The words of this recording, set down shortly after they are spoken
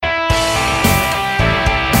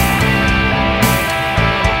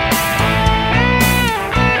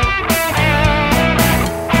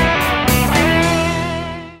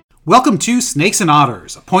Welcome to Snakes and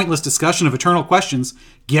Otters, a pointless discussion of eternal questions.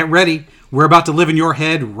 Get ready, we're about to live in your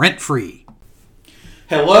head rent-free.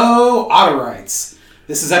 Hello, Otterites.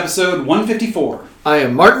 This is episode 154. I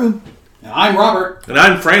am Martin. And I'm Robert. And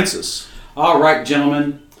I'm Francis. All right,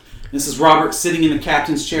 gentlemen. This is Robert sitting in the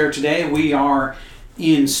captain's chair today. We are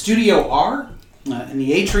in Studio R, in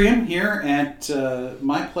the atrium here at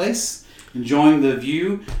my place, enjoying the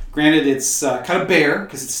view. Granted, it's kind of bare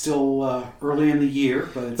because it's still early in the year.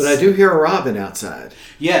 But I do hear a robin outside.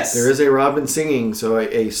 Yes. There is a robin singing, so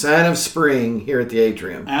a sign of spring here at the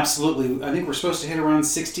atrium. Absolutely. I think we're supposed to hit around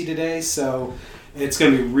 60 today, so it's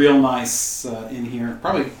going to be real nice in here.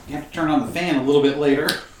 Probably have to turn on the fan a little bit later.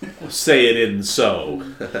 Say it isn't so.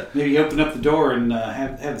 Maybe open up the door and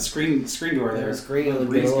have the screen door there. Screen and a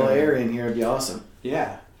little air in here would be awesome.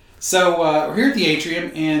 Yeah. So we're here at the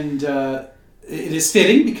atrium, and it is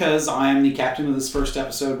fitting because I am the captain of this first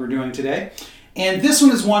episode we're doing today. And this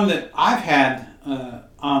one is one that I've had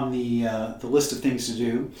on the list of things to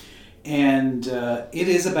do. And it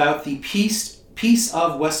is about the Peace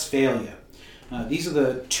of Westphalia. These are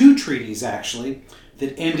the two treaties, actually,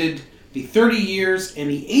 that ended the 30 Years and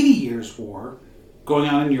the 80 Years War going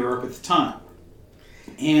on in Europe at the time.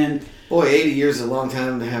 And boy, 80 years is a long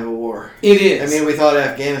time to have a war. It is. I mean, we thought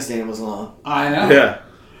Afghanistan was long. I know.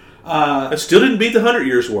 Yeah. It still didn't beat the 100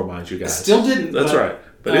 Years' War, mind you guys. Still didn't. That's right.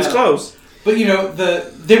 But it's close. But you know,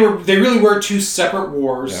 they really were two separate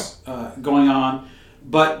wars going on,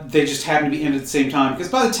 but they just happened to be ended at the same time.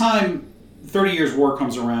 Because by the time 30 Years' War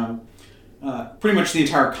comes around, pretty much the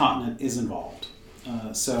entire continent is involved.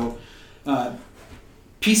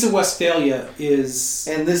 Peace of Westphalia is,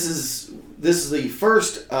 and this is the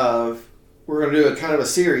first of. We're going to do a kind of a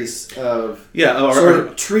series of sort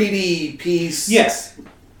of treaty peace. Yes.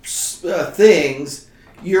 Things,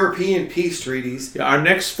 European peace treaties. Yeah, our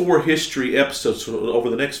next 4 history episodes over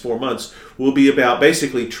the next 4 months will be about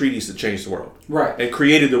basically treaties that changed the world. Right. And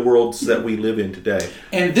created the worlds that we live in today.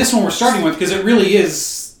 And this one we're starting with because it really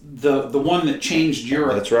is the one that changed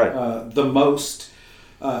Europe. That's right. The most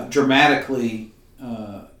dramatically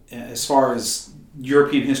as far as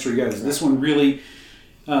European history goes. Right. This one really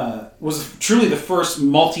was truly the first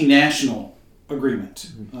multinational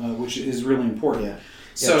agreement, which is really important. Yeah.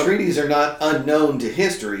 So treaties are not unknown to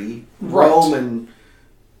history. Right. Rome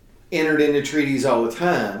entered into treaties all the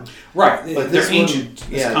time. Right. But they're ancient.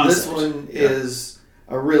 This one is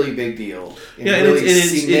a really big deal.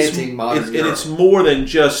 Cementing modern Europe. It's more than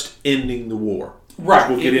just ending the war. Right.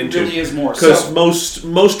 We'll get into. It really is more. Because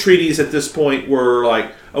most treaties at this point were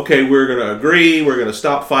like, okay, we're going to agree, we're going to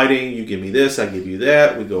stop fighting, you give me this, I give you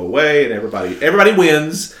that, we go away, and everybody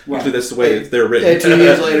wins. Right. Usually that's the way they're written. And 2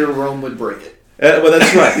 years later, Rome would break it. Well,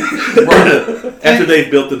 that's right. After they've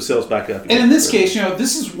built themselves back up. And in this case,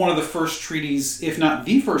 this is one of the first treaties, if not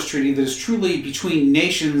the first treaty, that is truly between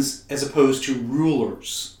nations as opposed to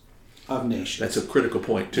rulers of nations. That's a critical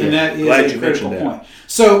point, too. And that is a critical point.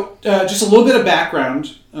 So, just a little bit of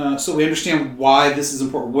background so we understand why this is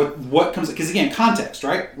important. What comes... Because, again, context,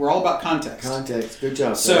 right? We're all about context. Context. Good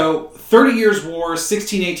job. So, 30 Years' War,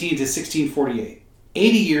 1618 to 1648.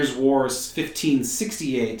 80 Years' War,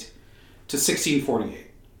 1568 to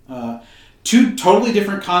 1648. Two totally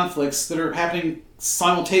different conflicts that are happening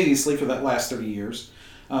simultaneously for that last 30 years.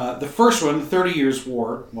 The first one, the 30 Years'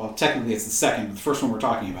 War, well, technically it's the second, but the first one we're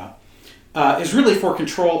talking about, is really for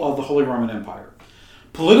control of the Holy Roman Empire.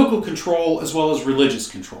 Political control as well as religious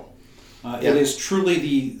control. It is truly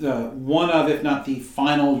the one of, if not the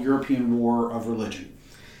final European war of religion.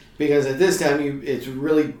 Because at this time, it's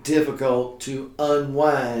really difficult to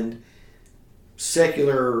unwind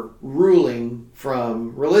secular ruling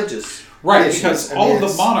from religious. Right, issues. because all of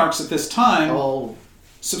the monarchs at this time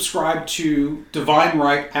subscribed to divine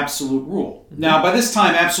right, absolute rule. Mm-hmm. Now, by this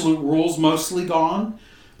time, absolute rule's mostly gone.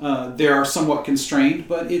 They are somewhat constrained,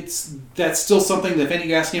 but that's still something that if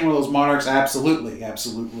you ask any one of those monarchs, absolutely,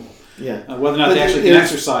 absolute rule. Yeah. Whether or not they actually can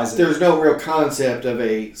exercise it. There's no real concept of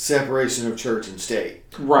a separation of church and state.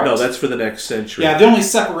 Right. No, that's for the next century. Yeah, the only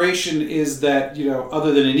separation is that,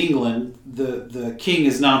 other than in England, the king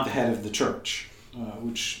is not the head of the church,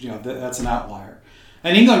 which, that's an outlier.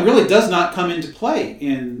 And England really does not come into play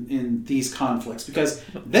in these conflicts because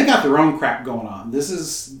they got their own crap going on. This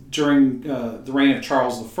is during the reign of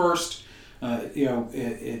Charles I.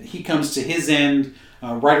 He comes to his end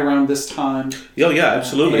right around this time. Oh yeah,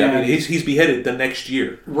 absolutely. I mean, he's beheaded the next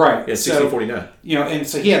year. Right. Yeah, 1649. And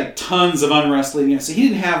so he had tons of unrest leading in. So he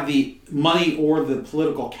didn't have the money or the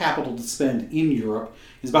political capital to spend in Europe.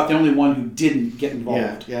 He's about the only one who didn't get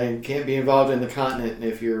involved. Yeah, you can't be involved in the continent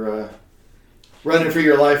if you're running for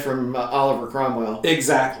your life from Oliver Cromwell.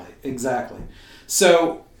 Exactly.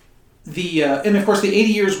 So and of course the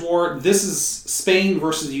 80 Years' War. This is Spain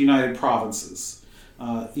versus the United Provinces.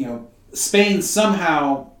 Spain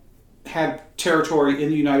somehow had territory in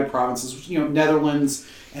the United Provinces. Netherlands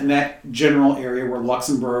and that general area where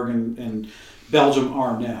Luxembourg and Belgium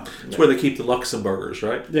are now. It's where they keep the Luxemburgers,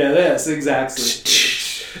 right? Yeah, that's exactly.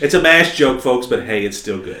 It's a mash joke, folks, but hey, it's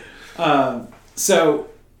still good. So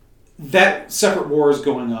that separate war is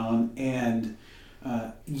going on, and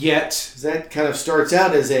yet that kind of starts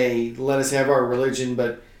out as a let us have our religion,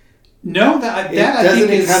 but no, I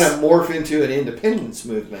think kind of morph into an independence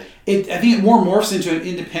movement. I think it more morphs into an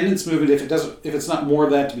independence movement if it's not more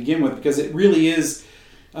of that to begin with, because it really is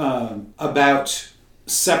about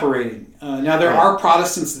separating. Now there are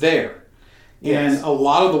Protestants there. Yes. And a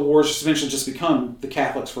lot of the wars eventually just become the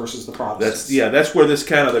Catholics versus the Protestants. That's where this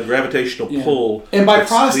kind of the gravitational pull. And by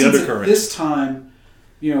Protestants at this time,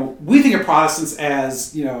 we think of Protestants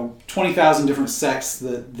as 20,000 different sects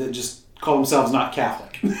that just call themselves not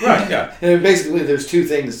Catholic. Right. Yeah. And basically, there's two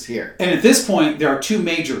things here. And at this point, there are two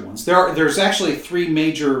major ones. There's actually three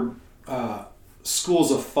major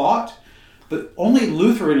schools of thought, but only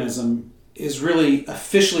Lutheranism is really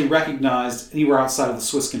officially recognized anywhere outside of the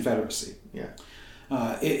Swiss Confederacy. Yeah.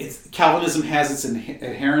 Calvinism has its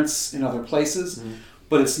adherents in other places,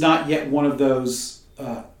 but it's not yet one of those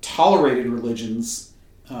tolerated religions,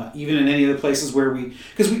 even in any of the places where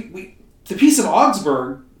because the Peace of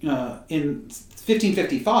Augsburg in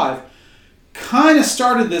 1555 kind of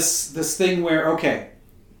started this thing where, okay,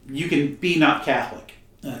 you can be not Catholic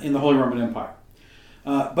in the Holy Roman Empire,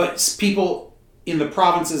 but people in the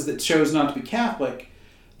provinces that chose not to be Catholic,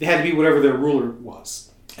 they had to be whatever their ruler was.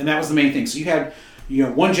 And that was the main thing. So you had,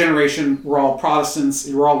 one generation were all Protestants,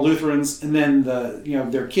 were all Lutherans, and then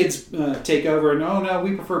their kids take over, and no,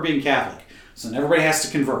 we prefer being Catholic. So then everybody has to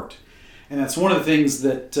convert. And that's one of the things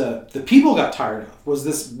that the people got tired of, was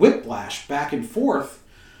this whiplash back and forth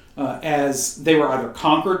as they were either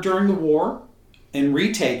conquered during the war and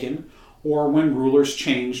retaken, or when rulers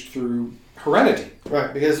changed through heredity.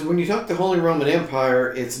 Right, because when you talk the Holy Roman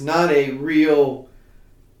Empire, it's not a real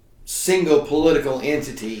single political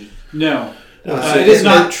entity. No. It is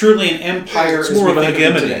not truly an empire. It's more of a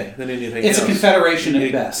hegemony than anything else. It's a confederation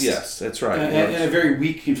at best. Yes, that's right. And a very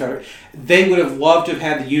weak confederation. They would have loved to have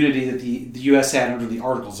had the unity that the U.S. had under the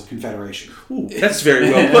Articles of Confederation. Ooh, that's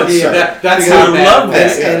very well put, sir. That's how I love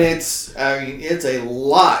that. And it's a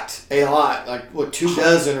lot, like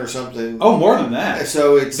 24 or something. Oh, more than that.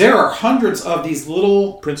 So there are hundreds of these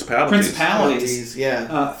little principalities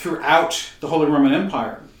throughout the Holy Roman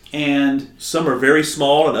Empire. And some are very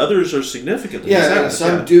small, and others are significant.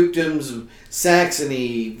 Some dukedoms,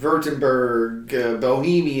 Saxony, Württemberg,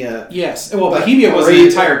 Bohemia. Yes, well, Bohemia was an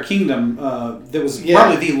entire kingdom that was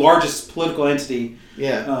probably the largest political entity.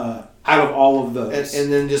 Out of all of those,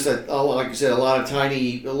 and then just like you said, a lot of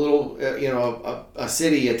tiny, a little, a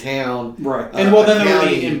city, a town, right? And then there were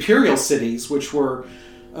the imperial cities, which were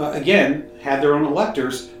again had their own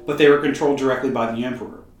electors, but they were controlled directly by the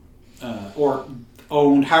emperor, or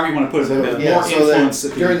owned, however you want to put it, more influence.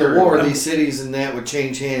 During the war, these cities and that would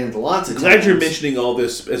change hands lots of times. Glad you're mentioning all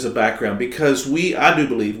this as a background, because I do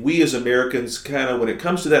believe we as Americans kind of, when it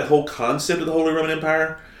comes to that whole concept of the Holy Roman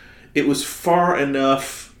Empire, it was far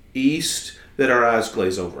enough east that our eyes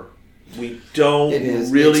glaze over. We don't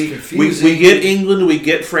really. We get England, we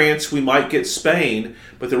get France, we might get Spain,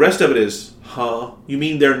 but the rest of it is, you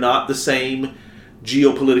mean they're not the same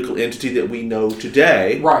geopolitical entity that we know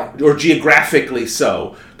today, right? Or geographically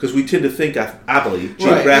so, because we tend to think, I believe,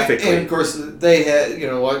 geographically. And of course, they had,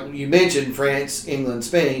 what you mentioned, France, England,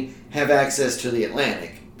 Spain have access to the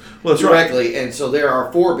Atlantic, directly, and so they're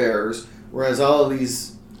our forebearers. Whereas all of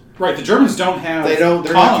these, the Germans don't have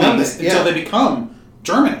colonies until they become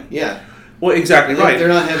Germany. Yeah, well, exactly right. They're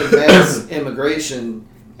not having mass immigration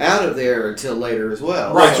out of there until later as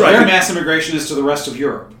well. Right, so their mass immigration is to the rest of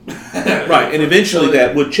Europe. Right, and eventually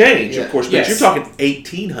that would change, of course, but you're talking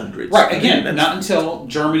 1800s. Right, again, not until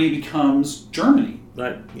Germany becomes Germany.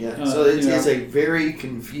 Right. Yeah, so it's a very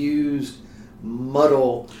confused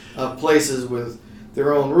muddle of places with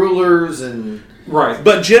their own rulers and... Right.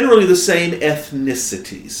 But generally the same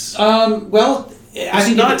ethnicities. Well, I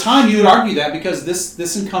think at the time you would argue that, because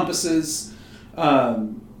this encompasses...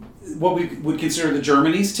 what we would consider the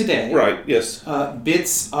Germanies today. Right, yes.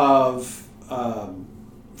 Bits of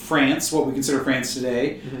France, what we consider France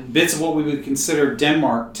today. Mm-hmm. Bits of what we would consider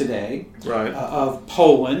Denmark today. Right. Of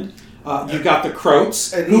Poland. You've got the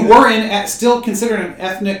Croats, who were still considered an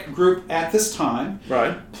ethnic group at this time.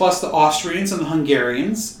 Right. Plus the Austrians and the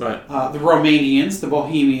Hungarians. Right. The Romanians, the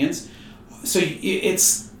Bohemians. So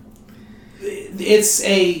it's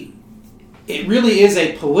it really is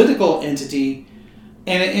a political entity,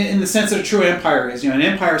 and in the sense that a true empire is. An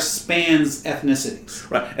empire spans ethnicities.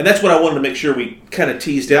 Right, and that's what I wanted to make sure we kind of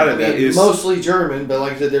teased out of that. Is mostly German, but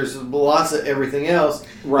like I said, there's lots of everything else.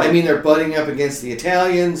 Right. I mean, they're butting up against the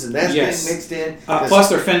Italians, and that's Yes. getting mixed in. Plus,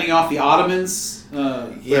 they're fending off the Ottomans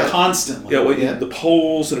constantly. The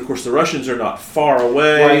Poles, and of course the Russians are not far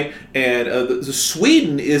away. Right. And the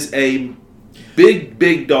Sweden is a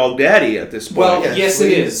big dog daddy at this point. Well, yes,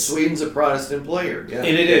 it is. Sweden's a Protestant player. Yeah.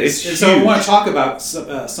 And it is. It's so I huge. want to talk about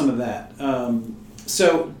some of that.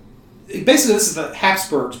 So basically, this is the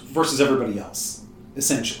Habsburgs versus everybody else,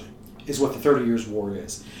 essentially, is what the 30 Years' War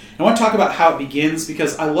is. And I want to talk about how it begins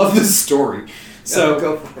because I love this story. So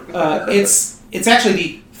Go for it. it's actually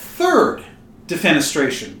the third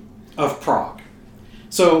defenestration of Prague.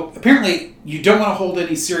 So apparently, you don't want to hold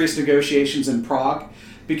any serious negotiations in Prague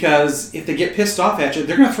because if they get pissed off at you,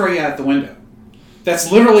 they're going to throw you out the window.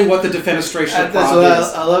 That's literally what the defenestration of Prague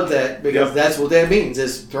is. I love that because Yep. that's what that means,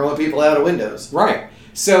 is throwing people out of windows. Right.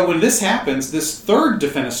 So when this happens, this third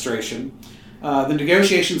defenestration, the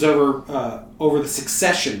negotiations over the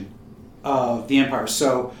succession of the empire.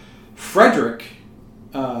 So Frederick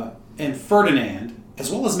and Ferdinand, as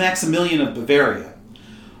well as Maximilian of Bavaria,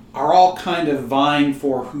 are all kind of vying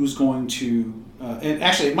for who's going to. And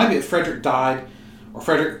actually, it might be that Frederick died, or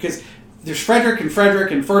Frederick, because there's Frederick and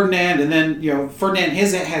Ferdinand, and then Ferdinand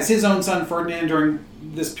has his own son Ferdinand during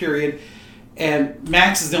this period, and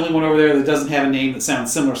Max is the only one over there that doesn't have a name that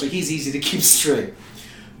sounds similar, so he's easy to keep straight.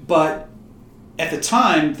 But at the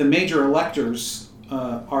time, the major electors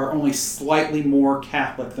are only slightly more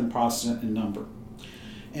Catholic than Protestant in number,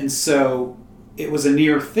 and so it was a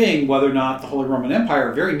near thing whether or not the Holy Roman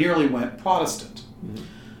Empire very nearly went Protestant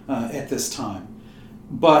at this time,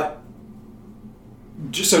 but.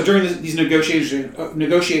 So during these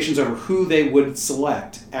negotiations over who they would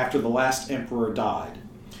select after the last emperor died,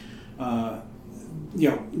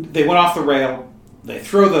 they went off the rail. They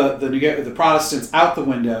throw the Protestants out the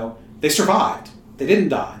window. They survived. They didn't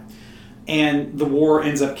die, and the war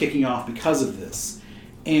ends up kicking off because of this.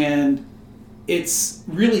 And it's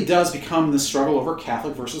really does become the struggle over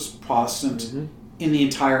Catholic versus Protestant in the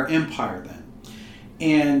entire empire then,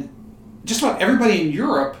 and just about everybody in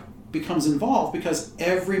Europe becomes involved because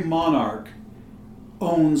every monarch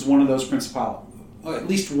owns one of those principalities, or at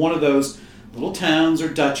least one of those little towns or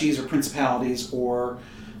duchies or principalities or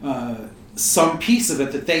some piece of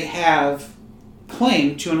it that they have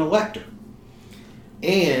claim to an elector.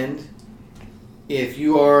 And if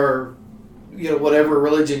you are, whatever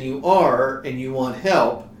religion you are, and you want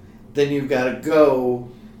help, then you've got to go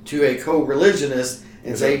to a co-religionist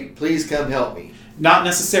and say, please come help me. Not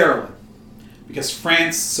necessarily. Because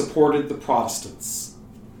France supported the Protestants.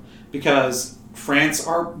 Because France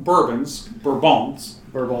are Bourbons,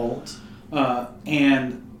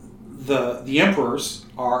 and the emperors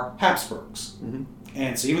are Habsburgs. Mm-hmm.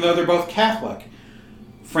 And so even though they're both Catholic,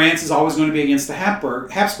 France is always going to be against the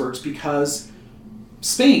Habsburgs because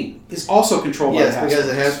Spain is also controlled by the Habsburgs. Yes,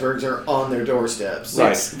 because the Habsburgs are on their doorsteps.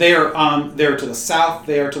 Right. They are they're to the south,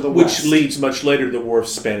 they are to the west. Which leads much later to the War of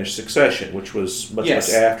Spanish Succession, which was much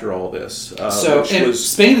after all this.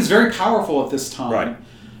 Spain is very powerful at this time.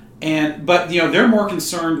 Right. But they're more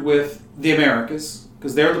concerned with the Americas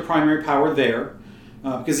because they're the primary power there.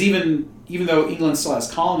 Because even though England still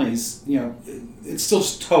has colonies, it's still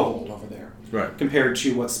just toehold over there, right, compared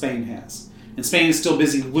to what Spain has. And Spain is still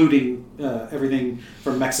busy looting everything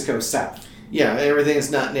from Mexico south. Yeah, everything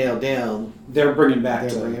is not nailed down. They're bringing back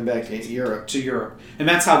to Europe. To Europe, and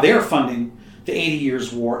that's how they're funding the 80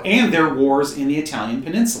 Years' War and their wars in the Italian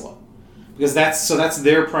peninsula, because that's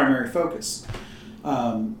their primary focus.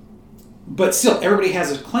 But still, everybody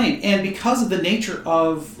has a claim, and because of the nature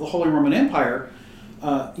of the Holy Roman Empire,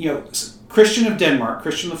 Christian IV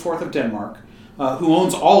of Denmark, who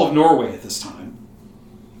owns all of Norway at this time.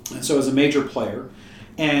 And so is a major player.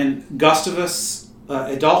 And Gustavus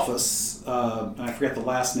Adolphus, I forget the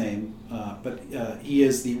last name, but he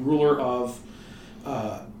is the ruler of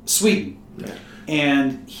Sweden. Yeah.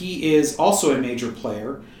 And he is also a major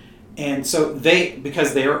player. And so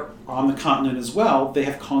because they are on the continent as well, they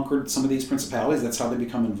have conquered some of these principalities. That's how they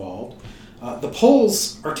become involved. The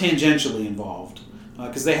Poles are tangentially involved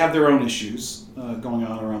because they have their own issues going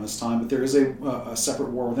on around this time, but there is a separate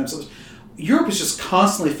war with them. So Europe is just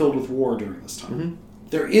constantly filled with war during this time. Mm-hmm.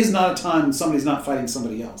 There is not a time when somebody's not fighting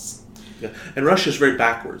somebody else. Yeah. And Russia's very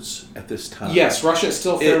backwards at this time. Yes, Russia is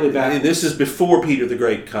still fairly backwards. This is before Peter the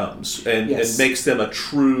Great comes and Yes. makes them a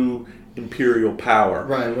true imperial power.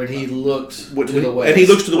 Right, when he looks to When- the west. And he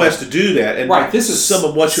looks to the west to do that. And Right, this is some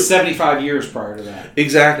of what 75 years prior to that.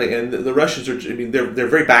 exactly, and the Russians are. I mean, they're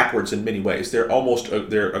very backwards in many ways. They're almost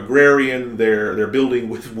they're agrarian. They're building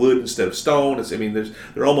with wood instead of stone.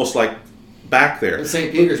 They're almost like back there. But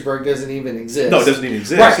St. Petersburg doesn't even exist. No, it doesn't even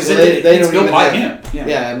exist. Right, because So they it's don't built even by have- him.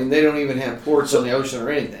 Yeah, I mean, they don't even have ports on the ocean or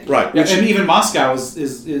anything. Right. Yeah, Which- and even Moscow is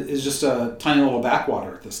just a tiny little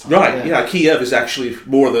backwater at this time. Right, Yeah. yeah. Kiev is actually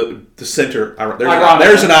more the center. Ironic.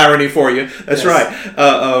 There's an irony for you. That's Yes. right.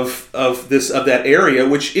 Of that area,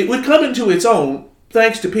 which it would come into its own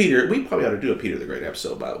thanks to Peter. We probably ought to do a Peter the Great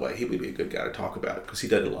episode, by the way. He would be a good guy to talk about it because he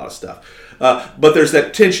did a lot of stuff. But there's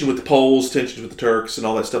that tension with the Poles, tensions with the Turks, and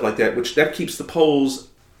all that stuff like that, which that keeps the Poles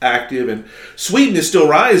active. And Sweden is still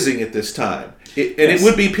rising at this time, it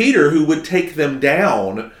would be Peter who would take them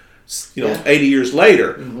down. 80 years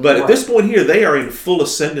later. But at this point here, they are in full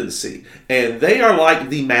ascendancy, and they are like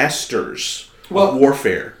the masters of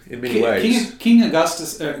warfare in many ways. King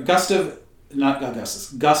Augustus, Gustav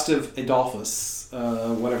Adolphus,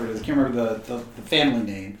 whatever it is. I can't remember the family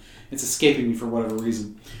name. It's escaping me for whatever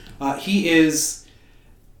reason. He is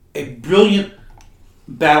a brilliant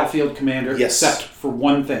battlefield commander, Yes. except for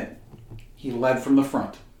one thing. He led from the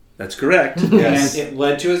front. That's correct. Yes. And it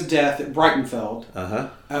led to his death at Breitenfeld. Uh-huh.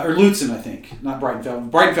 Or Lutzen, I think, not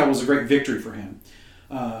Breitenfeld. Breitenfeld was a great victory for him.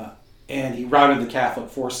 And he routed the Catholic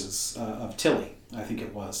forces of Tilly, I think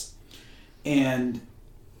it was. And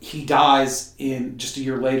he dies just a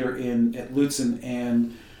year later at Lutzen,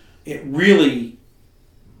 and it really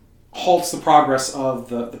halts the progress of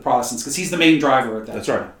the Protestants, because he's the main driver at that That's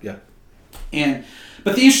time. right, yeah.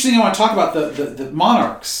 But the interesting thing I want to talk about, the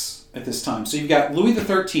monarchs at this time. So you've got Louis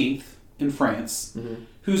XIII in France,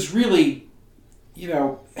 who's really,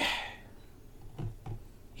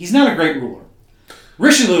 he's not a great ruler.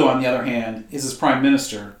 Richelieu, on the other hand, is his prime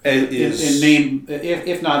minister in name,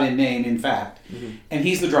 if not in name, in fact, and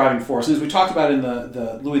he's the driving force. And as we talked about in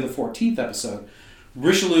the Louis XIV episode,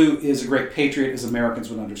 Richelieu is a great patriot, as Americans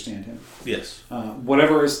would understand him. Yes.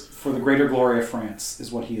 Whatever is for the greater glory of France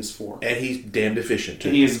is what he is for. And he's damned efficient, too.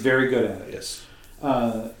 And he is very good at it. Yes.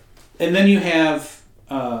 And then you have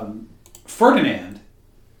Ferdinand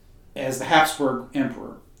as the Habsburg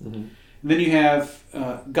emperor. And then you have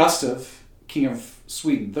Gustav, King of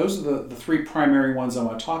Sweden. Those are the three primary ones I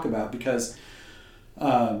want to talk about, because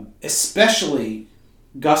especially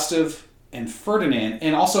Gustav and Ferdinand,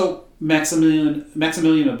 and also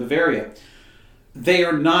Maximilian of Bavaria, they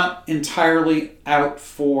are not entirely out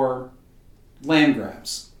for land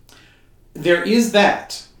grabs. There is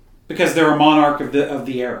that, because they're a monarch of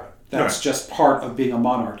the era. That's right. just part of being a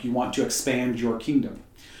monarch. You want to expand your kingdom.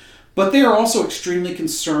 But they are also extremely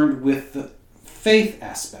concerned with the faith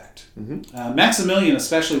aspect. Maximilian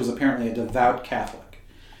especially was apparently a devout Catholic.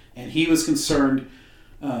 And he was concerned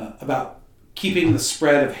about keeping the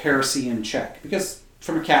spread of heresy in check. Because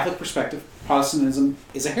from a Catholic perspective, Protestantism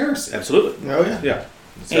is a heresy. Absolutely. Oh, yeah. Yeah.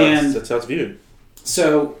 That's how it's viewed.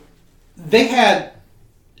 So they had,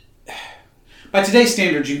 by today's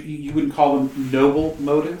standards, you wouldn't call them noble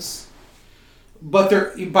motives, but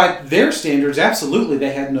by their standards, absolutely,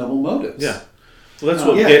 they had noble motives. Yeah. Well,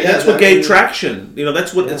 that's what gave traction.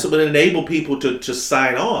 That's what enabled people to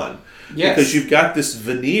sign on. Yes. Because you've got this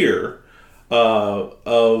veneer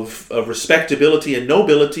of respectability and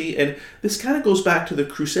nobility, and this kind of goes back to the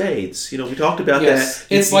Crusades. We talked about that.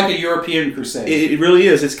 It's like a European crusade. It really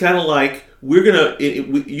is. It's kind of like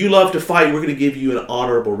you love to fight. We're gonna give you an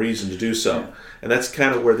honorable reason to do so, and that's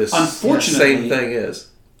kind of where this Unfortunately, same thing is.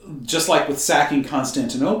 Just like with sacking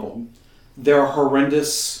Constantinople, there are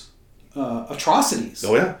horrendous atrocities.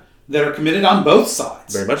 Oh yeah, that are committed on both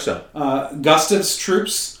sides. Very much so. Gustav's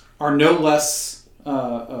troops are no less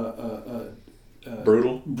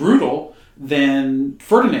brutal than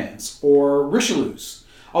Ferdinand's or Richelieu's.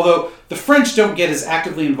 Although the French don't get as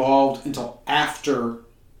actively involved until after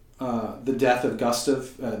the death of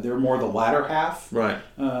Gustav. They're more the latter half. Right.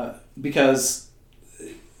 Because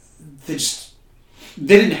they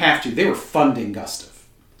didn't have to. They were funding Gustav.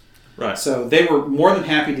 Right. So they were more than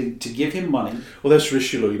happy to give him money. Well, that's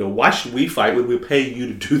Richelieu. Why should we fight when we pay you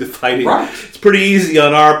to do the fighting? Right. It's pretty easy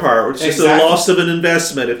on our part. It's just Exactly. a loss of an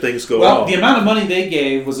investment if things go Well, wrong. the amount of money they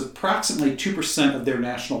gave was approximately 2% of their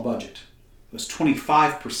national budget. It was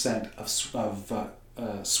 25%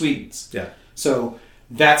 of Sweden's. Yeah. So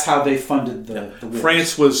that's how they funded the war.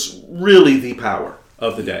 France was really the power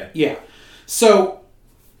of the day. Yeah. So,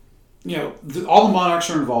 all the monarchs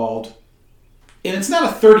are involved. And it's not a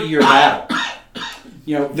 30-year battle.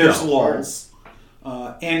 There's lulls.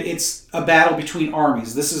 And it's a battle between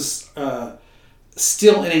armies. This is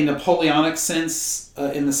still in a Napoleonic sense,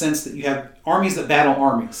 in the sense that you have armies that battle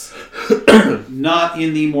armies, not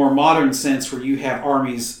in the more modern sense where you have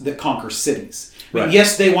armies that conquer cities. I mean, Right.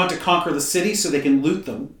 yes, they want to conquer the city so they can loot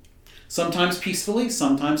them, sometimes peacefully,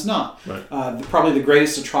 sometimes not. Right. Probably the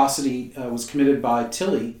greatest atrocity was committed by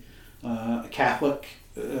Tilly, a Catholic,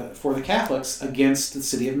 for the Catholics, against the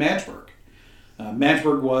city of Magdeburg.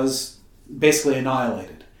 Magdeburg was basically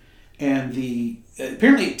annihilated. And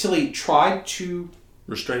apparently Tilly tried to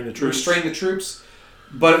Restrain the troops. restrain the troops,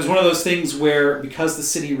 but it was one of those things where, because the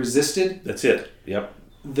city resisted, That's it. Yep.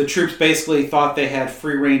 the troops basically thought they had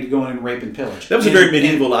free reign to go in and rape and pillage. That was a very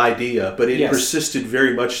medieval idea, but it Yes. persisted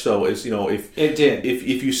very much so. As you know, if It did.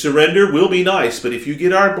 if you surrender, we'll be nice. But if you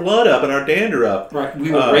get our blood up and our dander up, Right.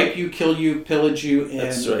 We will rape you, kill you, pillage you,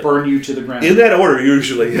 That's and right. burn you to the ground. in that order,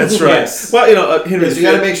 usually. That's right. Yes. Well, Henry Because you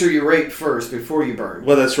got to V. make sure you rape first before you burn.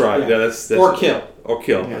 Well, that's right. Yeah. Yeah, that's or kill. Or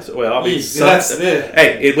kill. Yeah. Well, I mean, That's it.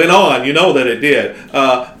 Hey, it went on. You know that it did.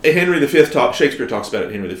 Henry V. Shakespeare talks about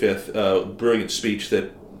it in Henry V. Brilliant speech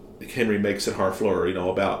that Henry makes at Harfleur.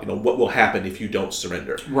 About what will happen if you don't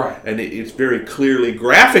surrender. Right. And it's very clearly,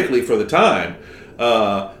 graphically for the time,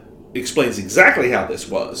 explains exactly how this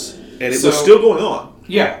was, and it was still going on.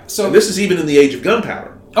 Yeah. So And this is even in the age of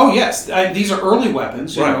gunpowder. Oh yes, these are early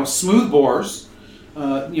weapons. You Right. know, smooth bores.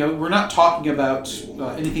 We're not talking about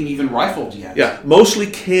anything even rifled yet. Yeah, mostly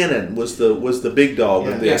cannon was the big dog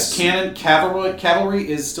of Yes, this. cannon, cavalry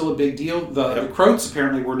is still a big deal. The Croats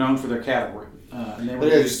apparently were known for their cavalry, and they were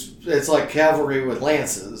But used. it's like cavalry with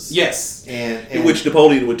lances. Yes, And In which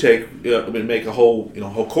Napoleon would make a whole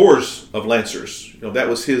corps of lancers. That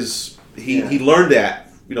was his. He learned that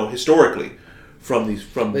historically from these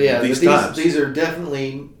times. these are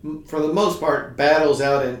definitely, for the most part, battles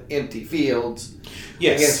out in empty fields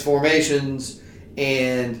against yes. formations,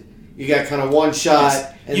 and you got kind of one shot.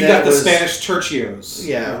 Yes. And You that got the was- Spanish tercios.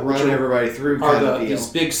 Yeah, which running everybody through are kind of deal. these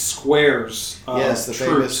big squares. Of Yes, the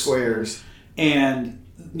troops. famous squares. And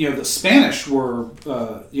the Spanish were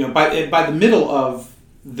by the middle of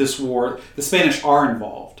this war, the Spanish are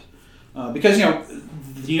involved because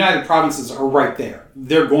the United Provinces are right there.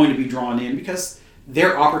 They're going to be drawn in because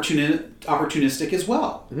they're opportunistic as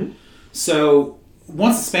well. Mm-hmm. So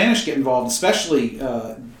once the Spanish get involved, especially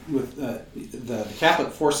with the Catholic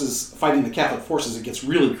forces fighting the Catholic forces, it gets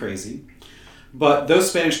really crazy. But those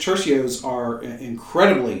Spanish tercios are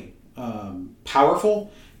incredibly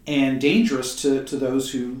powerful and dangerous to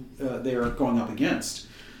those who they are going up against.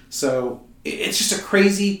 So it's just a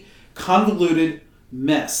crazy, convoluted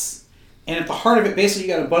mess. And at the heart of it, basically,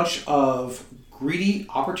 you got a bunch of greedy,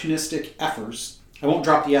 opportunistic effers. I won't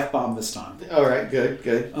drop the F-bomb this time. All right,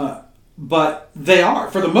 good. But they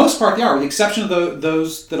are, for the most part, they are, with the exception of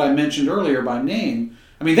those that I mentioned earlier by name.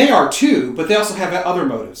 I mean, they are too, but they also have other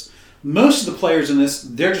motives. Most of the players in this,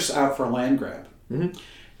 they're just out for a land grab. Mm-hmm.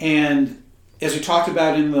 And as we talked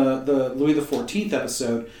about in the Louis XIV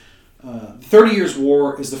episode, 30 Years'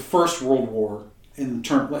 War is the first world war in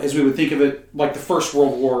term, as we would think of it, like the first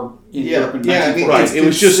World War in Europe in 1940. Right. It's It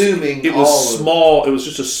was just consuming it was all of small. It was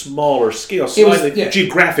just a smaller scale, slightly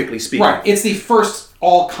geographically speaking. Right. It's the first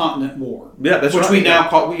all-continent war. Yeah, that's which right. we now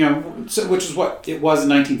call, which is what it was in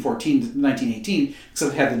 1914 to 1918,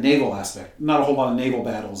 except it had the naval aspect. Not a whole lot of naval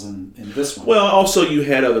battles in this one. Well, also you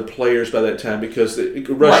had other players by that time because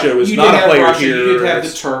Russia Right. was You not did a have player Russia, here. You did have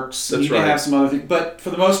the Turks. That's you did right. have some other things. But for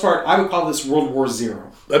the most part, I would call this World War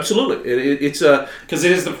Zero. Absolutely, it's a. Because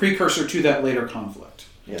it is the precursor to that later conflict.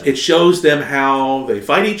 It shows them how they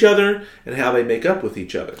fight each other and how they make up with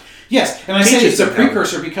each other. Yes, and I say Teaches it's a them how-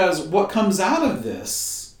 precursor because what comes out of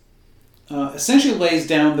this essentially lays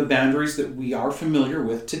down the boundaries that we are familiar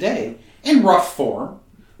with today in rough form.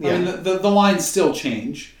 Yeah. I mean, the lines still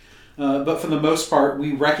change, but for the most part,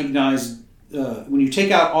 we recognize when you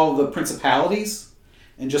take out all the principalities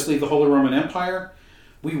and just leave the Holy Roman Empire,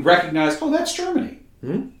 we recognize, oh, that's Germany.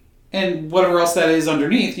 Hmm? And whatever else that is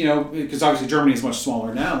underneath, because obviously Germany is much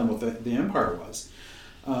smaller now than what the empire was.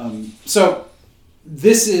 So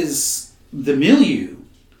this is the milieu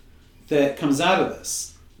that comes out of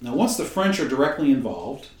this. Now, once the French are directly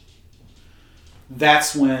involved,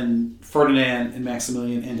 that's when Ferdinand and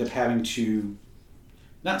Maximilian end up having to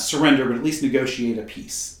not surrender, but at least negotiate a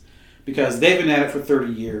peace. Because they've been at it for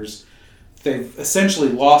 30 years. They've essentially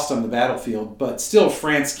lost on the battlefield, but still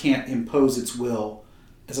France can't impose its will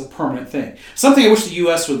as a permanent thing. Something I wish the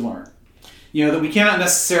U.S. would learn. That we cannot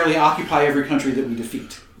necessarily occupy every country that we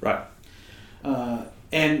defeat. Right.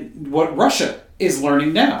 And what Russia is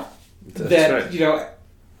learning now. That's right.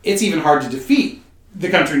 It's even hard to defeat the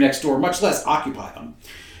country next door, much less occupy them.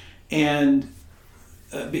 And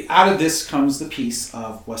out of this comes the Peace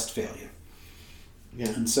of Westphalia. Yeah.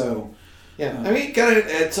 And so, yeah. I mean,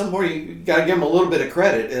 at some point, you got to give them a little bit of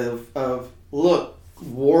credit of look,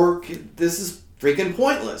 war, this is freaking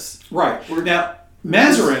pointless. right. Now,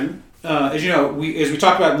 Mazarin, as you know, as we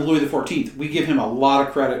talked about in Louis XIV, we give him a lot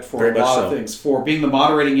of credit for Very a lot much of so. things. For being the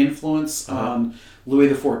moderating influence on Louis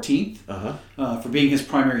XIV, for being his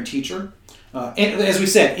primary teacher. And as we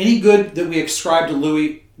said, any good that we ascribe to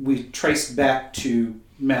Louis, we trace back to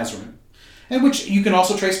Mazarin. And which you can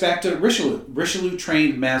also trace back to Richelieu. Richelieu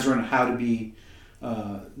trained Mazarin how to be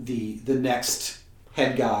the next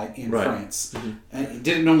head guy in Right. France. And he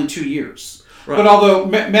did it in only 2 years. Right. But although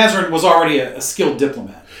Mazarin was already a skilled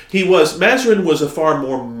diplomat. Mazarin was a far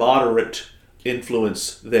more moderate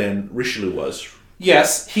influence than Richelieu was.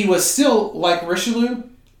 Yes, he was still, like Richelieu,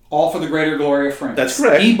 all for the greater glory of France. That's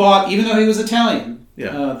correct. He bought, even though he was Italian,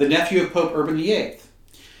 Yeah. the nephew of Pope Urban VIII,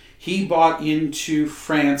 he bought into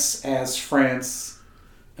France as France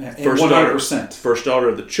and 100%. First daughter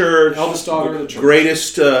of the church. Eldest daughter of the church.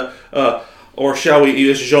 Greatest, or shall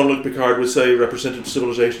we, as Jean-Luc Picard would say, represented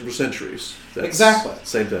civilization for centuries. That's Exactly.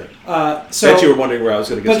 Same thing. So, Bet you were wondering where I was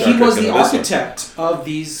going to get but Star he Trek was the into this one. architect of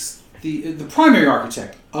these, the primary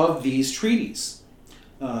architect of these treaties.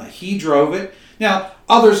 He drove it. Now,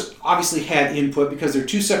 others obviously had input because there are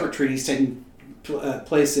 2 separate treaties taking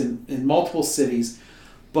place in multiple cities,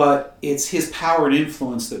 but it's his power and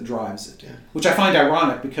influence that drives it, which I find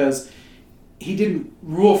ironic because he didn't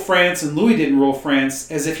rule France and Louis didn't rule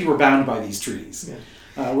France as if he were bound by these treaties,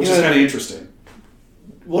 which is kind of interesting.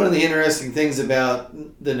 One of the interesting things about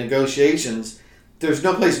the negotiations, there's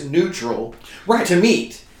no place neutral Right. to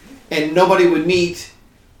meet, and nobody would meet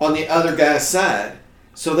on the other guy's side.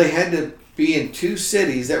 So they had to be in 2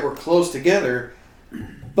 cities that were close together,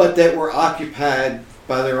 but that were occupied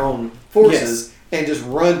by their own forces, and just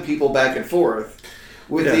run people back and forth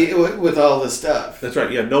with with all this stuff. That's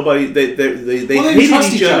right. Yeah, nobody. They Well, they hated trust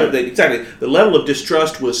each each other. other. Exactly. The level of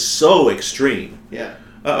distrust was so extreme. Yeah.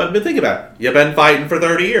 But think about it. You've been fighting for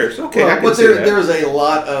 30 years. Okay, I Well, can but see that. there's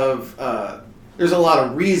a lot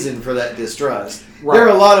of reason for that distrust. Right. There are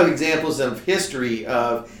a lot of examples of history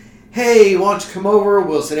of, hey, why don't you come over?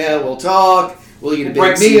 We'll sit down. We'll talk. We'll eat a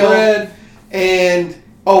Break big some meal. bread. And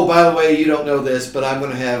oh, by the way, you don't know this, but I'm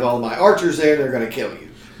going to have all my archers there. They're going to kill you.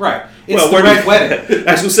 Right. It's the where Red Wedding.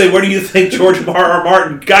 I was going to say, where do you think George R.R.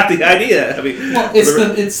 Martin got the idea? I mean, Well,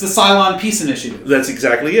 it's the Cylon Peace Initiative. that's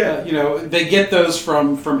exactly it. They get those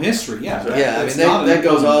from history. Yeah. Yeah, I It's mean not that an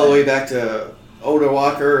goes all the uncommon way back to Oda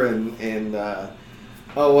Walker and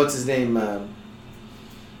what's his name?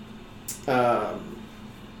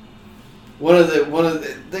 One of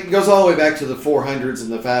the that goes all the way back to the 400s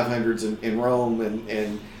and the 500s in Rome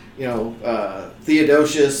and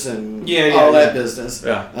Theodosius and all that business.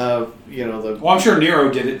 Yeah. Well, I'm sure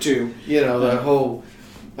Nero did it too. The whole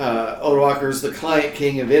Odoacer's the client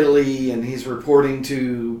king of Italy, and he's reporting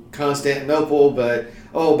to Constantinople. But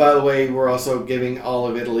by the way, we're also giving all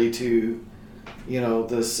of Italy to,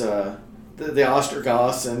 this the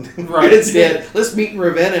Ostrogoths, and Right. instead let's meet in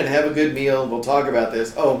Ravenna and have a good meal. We'll talk about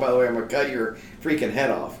this. Oh, by the way, I'm gonna cut your freaking head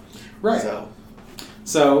off. Right.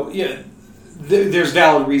 So there's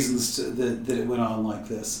valid reasons that it went on like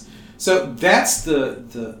this. So that's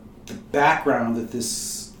the background that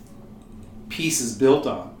this piece is built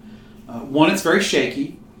on. One, it's very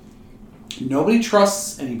shaky. Nobody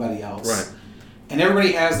trusts anybody else. Right. And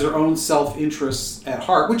everybody has their own self-interests at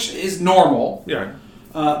heart, which is normal. Yeah.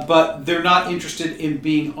 But they're not interested in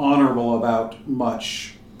being honorable about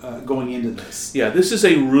much going into this. Yeah, this is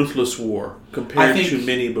a ruthless war compared I think- to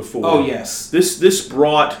many before. Oh, yes. This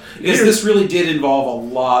brought... Because this really did involve a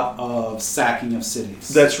lot of sacking of cities.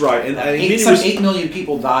 That's right. And I mean, 8 million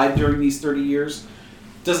people died during these 30 years.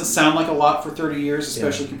 Doesn't sound like a lot for 30 years,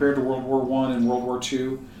 especially compared to World War I and World War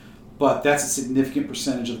II. But that's a significant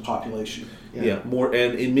percentage of the population. Yeah, more,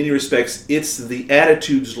 and in many respects, it's the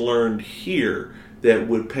attitudes learned here that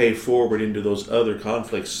would pay forward into those other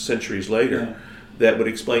conflicts centuries later. Yeah. That would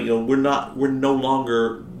explain, we're no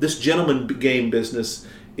longer, this gentleman game business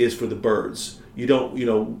is for the birds. You don't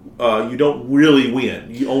really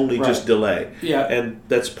win. You only just delay. Yeah. And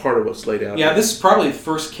that's part of what's laid out. Yeah, here. this is probably the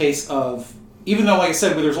first case of, even though, like I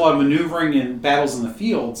said, where there's a lot of maneuvering and battles in the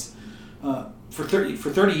fields, for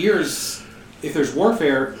 30 years, if there's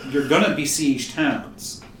warfare, you're going to besiege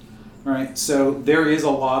towns, right? So there is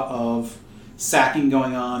a lot of sacking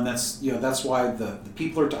going on. That's why the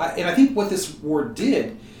people are. And I think what this war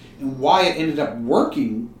did, and why it ended up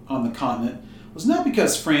working on the continent, was not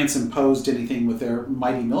because France imposed anything with their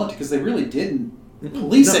mighty military, because they really didn't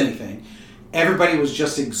police anything. Everybody was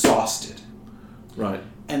just exhausted. Right.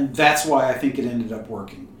 And that's why I think it ended up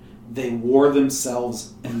working. they wore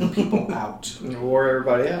themselves and the people out. And wore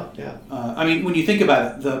everybody out. Yeah. I mean, when you think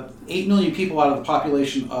about it, the 8 million people out of the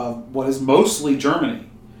population of what is mostly Germany,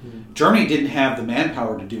 Germany didn't have the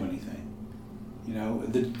manpower to do anything. You know,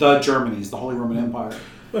 the Germany's, the Holy Roman Empire.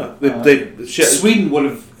 Well, Sweden would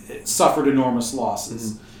have suffered enormous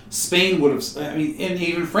losses. Spain would have, I mean, and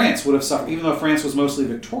even France would have suffered, even though France was mostly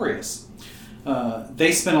victorious.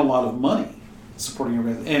 They spent a lot of money supporting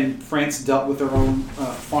everything. And France dealt with their own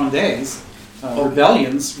Frondes,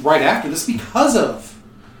 rebellions right after this because of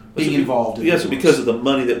being involved in Yes, because of the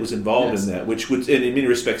money that was involved in that, which would, in many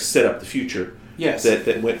respects, set up the future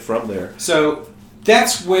that went from there. So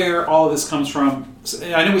that's where all of this comes from.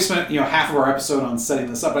 I know we spent half of our episode on setting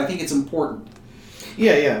this up, but I think it's important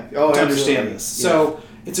to understand this. Yeah. So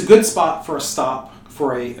it's a good spot for a stop,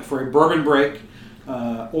 for a bourbon break,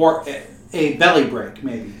 or a belly break,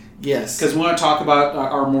 maybe. Yes. Because we want to talk about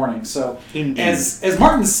our morning. So, as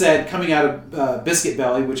Martin said, coming out of Biscuit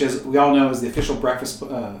Belly, which, as we all know, is the official breakfast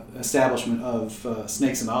establishment of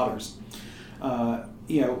Snakes and Otters,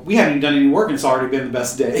 we haven't even done any work, and it's already been the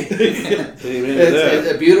best day.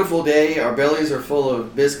 It's a beautiful day. Our bellies are full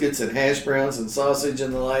of biscuits and hash browns and sausage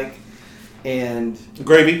and the like. And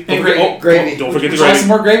gravy. Gravy. Don't forget the Try gravy. some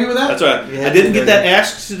more gravy with that? That's right. Yeah, I didn't get that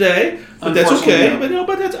asked today, but that's okay. No.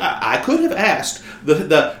 But that's I could have asked.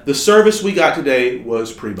 The service we got today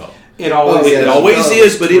was primo. It always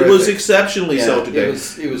is, but it was exceptionally so today.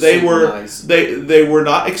 It was they were nice. they were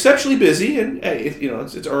not exceptionally busy, and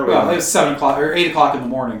it's early. Well, it was 7 o'clock or 8 o'clock in the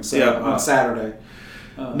morning, so on Saturday.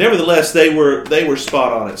 Nevertheless, they were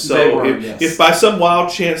spot on it. So if by some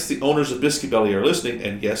wild chance the owners of Biscuit Belly are listening,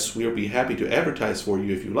 and yes, we'll be happy to advertise for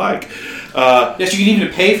you if you like. Yes, you can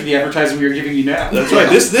even pay for the advertising we are giving you now. That's right.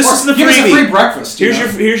 This is the freebie. Give us a free breakfast. Here's your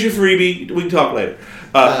freebie. We can talk later.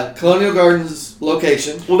 Colonial Gardens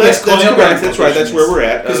location. Well, that's correct. That's right. That's where we're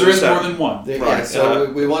at. Because there is more than one. Right.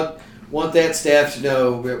 So we want that staff to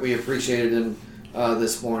know that we appreciate it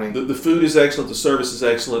this morning. The food is excellent. The service is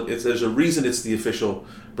excellent. There's a reason it's the official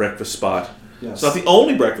breakfast spot. Yes. It's not the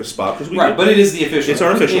only breakfast spot but it is the official. It's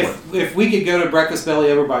our official one. If we could go to Breakfast Belly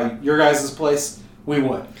over by your guys' place, we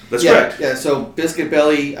would. That's correct. Yeah. So Biscuit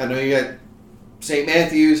Belly. I know you got St.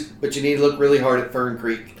 Matthews, but you need to look really hard at Fern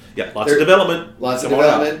Creek. Yeah, lots of development.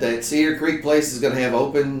 That Cedar Creek place is going to have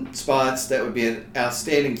open spots. That would be an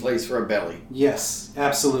outstanding place for a belly. Yes,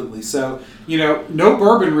 absolutely. So, no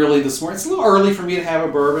bourbon really this morning. It's a little early for me to have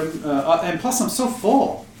a bourbon, and plus I'm so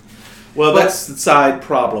full. Well, that's the side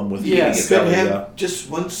problem with eating it. Belly. Have just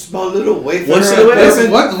one small little wafer. One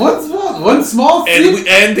small sip.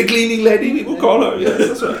 And the cleaning lady, we will call her.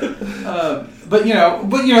 Yes, that's right. But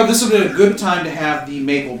this would be a good time to have the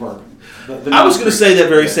maple bourbon. I was going to say that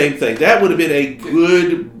very same thing. That would have been a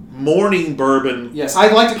good morning bourbon. Yes,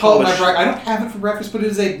 I'd like to call it my breakfast. I don't have it for breakfast, but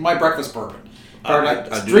it is my breakfast bourbon.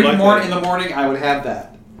 I drink in the morning, I would have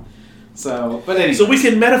that. So, but anyway. So we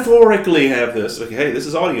can metaphorically have this. Okay, hey, this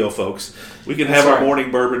is audio, folks. We can have our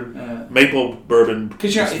morning bourbon, maple bourbon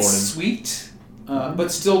this morning. Because it's sweet,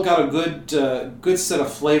 but still got a good set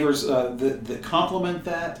of flavors that complement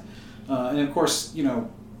that. And of course,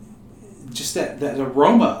 just that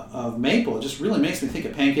aroma of maple, it just really makes me think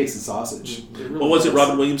of pancakes and sausage.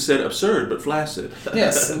 Robin Williams said? Absurd, but flaccid.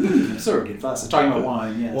 Yes, absurd and flaccid. Talking about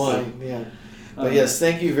wine, yes. Wine, yeah. But yes,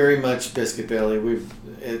 thank you very much, Biscuit Belly.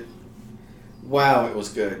 Wow, it was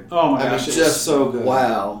good. Oh my gosh, it was so good.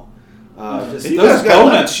 Wow. Those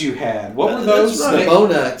donuts you had, what were those? Right.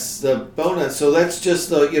 The bonuts. So that's just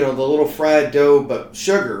the little fried dough, but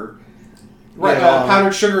sugar. Right,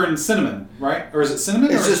 powdered sugar and cinnamon, right? Or is it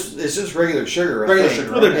cinnamon? It's just regular sugar.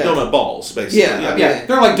 Sugar. Well, they're donut balls, basically. Yeah,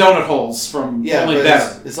 they're like donut holes from only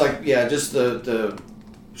better. It's like just the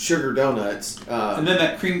sugar donuts. And then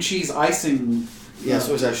that cream cheese icing. Yes,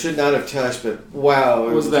 which I should not have touched, but wow,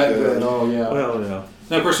 it was that good. Oh yeah. Well, yeah.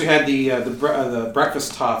 Then of course we had the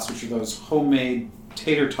breakfast tots, which are those homemade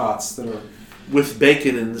tater tots that are with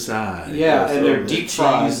bacon inside. Yeah, and they're deep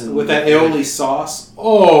fried with that aioli sauce.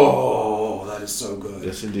 Oh, that is so good.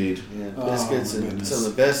 Yes, indeed. Yeah, biscuits and some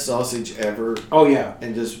of the best sausage ever. Oh yeah,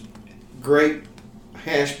 and just great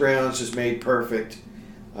hash browns, just made perfect.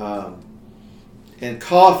 And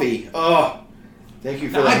coffee. Oh, thank you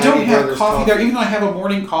for that. I don't have coffee there, even though I have a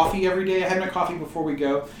morning coffee every day. I have my coffee before we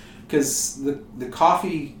go because the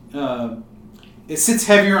coffee it sits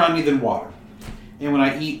heavier on me than water. And when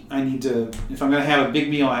I eat, I need to. If I'm going to have a big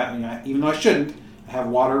meal, even though I shouldn't, I have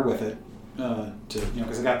water with it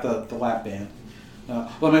because I got the lap band.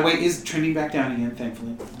 Well, my weight is trending back down again,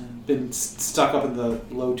 thankfully. Been stuck up in the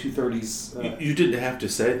low 230s. You didn't have to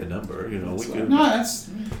say the number, No,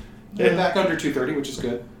 that's back under 230, which is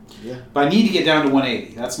good. Yeah. But I need to get down to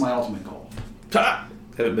 180. That's my ultimate goal.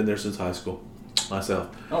 Haven't been there since high school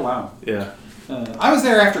myself. Oh, wow. Yeah. I was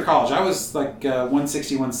there after college. I was like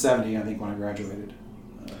 160, 170, I think, when I graduated.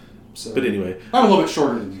 But anyway. I'm a little bit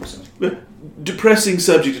shorter than you, so. Depressing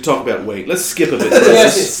subject to talk about weight. Let's skip a bit.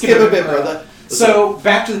 Yes, skip a bit, brother. So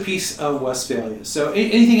back to the Peace of Westphalia. So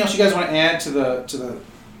anything else you guys want to add to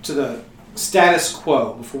the status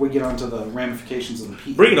quo before we get on to the ramifications of the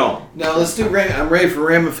peace? Bring it on. No, let's do. I'm ready for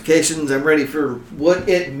ramifications. I'm ready for what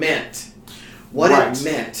it meant. What it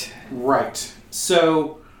meant. Right.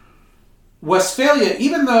 So Westphalia,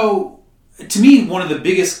 even though to me one of the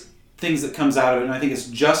biggest things that comes out of it, and I think it's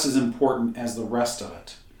just as important as the rest of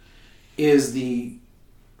it, is the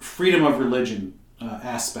freedom of religion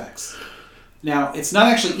aspects. Now, it's not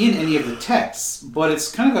actually in any of the texts, but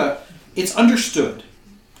it's kind of it's understood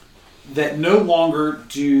that no longer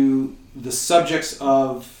do the subjects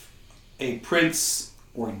of a prince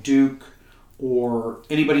or a duke or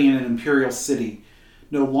anybody in an imperial city,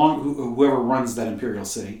 no longer whoever runs that imperial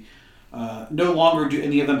city, no longer do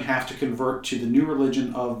any of them have to convert to the new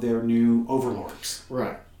religion of their new overlords.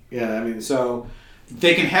 Right. Yeah, I mean... So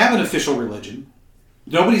they can have an official religion.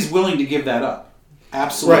 Nobody's willing to give that up.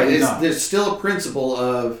 Absolutely not. There's still a principle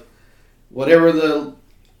of whatever the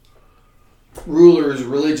ruler's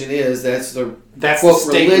religion is, that's the quote, the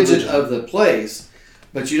state religion of the place,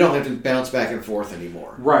 but you don't have to bounce back and forth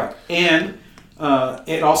anymore. Right. And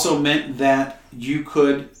it also meant that you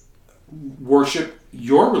could worship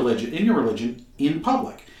your religion in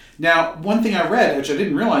public. Now, one thing I read, which I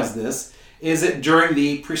didn't realize this, is that during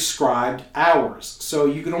the prescribed hours. So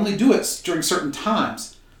you could only do it during certain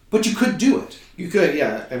times, but you could do it. You could,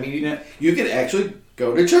 yeah. I mean, you could actually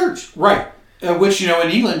go to church. Right. Which, in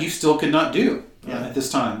England, you still could not do at this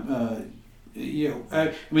time.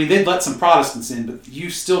 I mean, they'd let some Protestants in, but you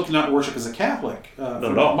still cannot worship as a Catholic for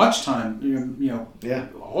much time, a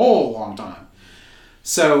whole long time.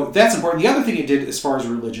 So that's important. The other thing it did as far as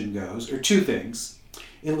religion goes are two things.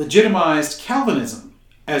 It legitimized Calvinism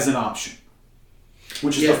as an option,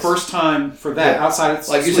 which is the first time for that outside of...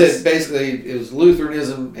 Like you said, basically it was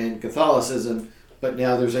Lutheranism and Catholicism, but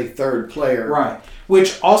now there's a third player. Right.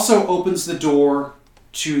 Which also opens the door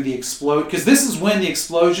to the because this is when the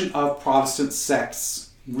explosion of Protestant sects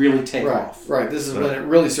really take off. Right. This is when it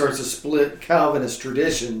really starts to split Calvinist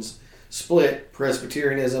traditions, split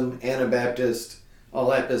Presbyterianism, Anabaptist, all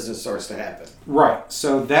that business starts to happen. Right.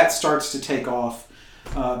 So that starts to take off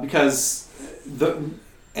because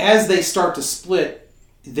as they start to split,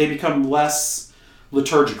 they become less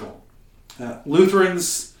liturgical.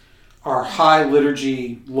 Lutherans are high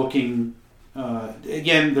liturgy looking.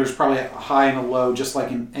 Again, there's probably a high and a low, just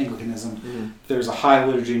like in Anglicanism. Mm-hmm. There's a high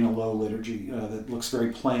liturgy and a low liturgy that looks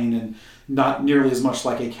very plain and not nearly as much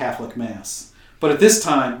like a Catholic Mass. But at this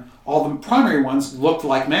time, all the primary ones looked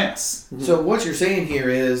like Mass. Mm-hmm. So what you're saying here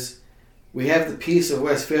is we have the Peace of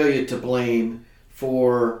Westphalia to blame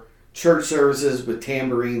for church services with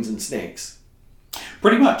tambourines and snakes.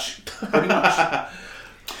 Pretty much.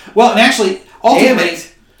 Well, and actually, ultimately...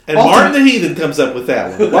 And Martin the Heathen comes up with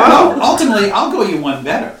that one. Wow. Ultimately, I'll go you one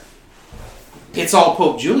better. It's all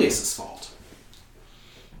Pope Julius's fault.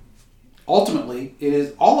 Ultimately,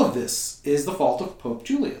 all of this is the fault of Pope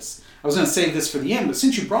Julius. I was going to save this for the end, but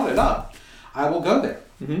since you brought it up, I will go there.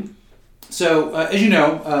 Mm-hmm. So, as you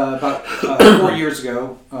know, about 4 years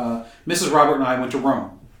ago, Mrs. Robert and I went to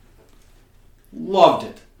Rome. Loved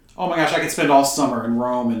it. Oh my gosh, I could spend all summer in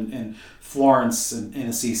Rome and Florence and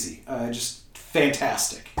Assisi. Just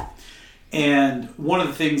fantastic. And one of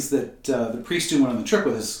the things that the priest who went on the trip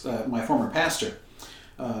with us, my former pastor,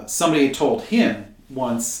 somebody had told him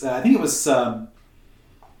once, I think it was,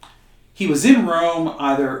 he was in Rome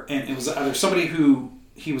and it was either somebody who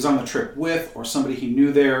he was on the trip with or somebody he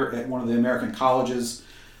knew there at one of the American colleges,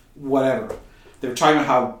 whatever. They were talking about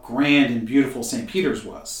how grand and beautiful St. Peter's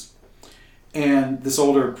was. And this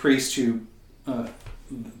older priest who,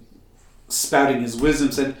 spouting his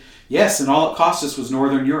wisdom, said, yes, and all it cost us was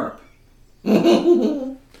Northern Europe.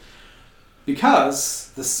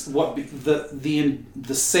 Because the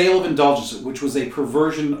sale of indulgence, which was a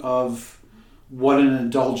perversion of what an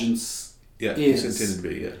indulgence is, it's intended to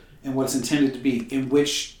be, and what it's intended to be, in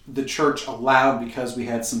which the church allowed because we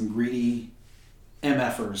had some greedy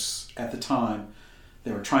MFers at the time.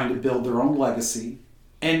 They were trying to build their own legacy,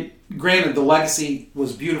 and granted, the legacy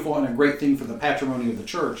was beautiful and a great thing for the patrimony of the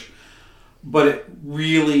church, but it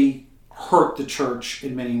really hurt the church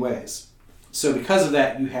in many ways. So because of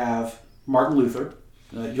that, you have Martin Luther,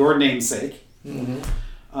 your namesake,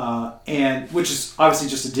 and which is obviously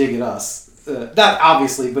just a dig at us. Not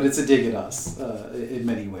obviously, but it's a dig at us in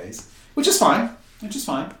many ways, which is fine.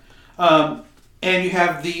 And you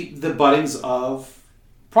have the buddings of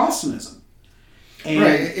Protestantism. And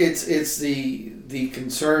right. It's the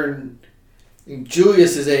concern.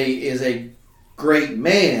 Julius is a great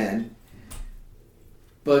man,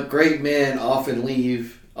 but great men often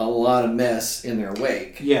leave a lot of mess in their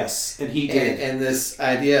wake. Yes, and he did. And this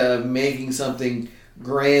idea of making something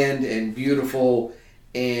grand and beautiful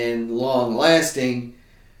and long lasting,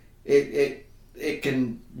 it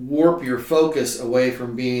can warp your focus away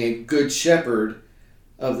from being a good shepherd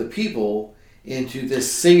of the people into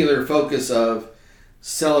this singular focus of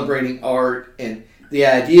celebrating art, and the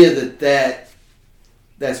idea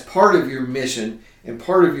that's part of your mission and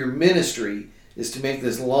part of your ministry is to make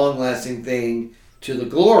this long lasting thing to the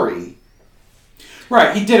glory.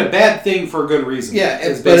 Right, he did a bad thing for a good reason. Yeah,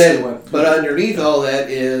 but underneath all that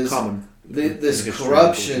is Common. this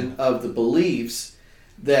corruption of the beliefs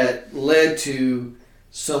that led to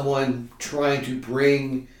someone trying to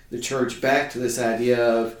bring the church back to this idea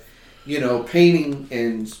of, painting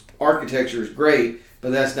and architecture is great,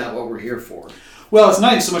 but that's not what we're here for. Well, it's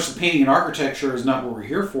not even so much the painting and architecture is not what we're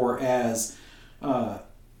here for as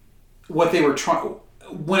what they were trying.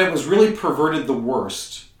 When it was really perverted the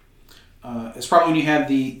worst, it's probably when you had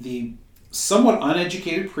the somewhat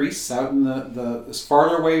uneducated priests out in the as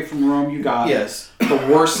farther away from Rome you got, yes, the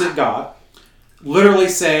worse it got. Literally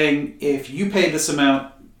saying, if you pay this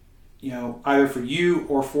amount, either for you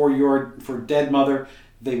or for dead mother,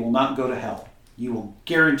 they will not go to hell. You will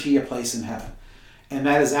guarantee a place in heaven. And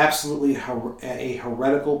that is absolutely a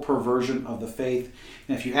heretical perversion of the faith.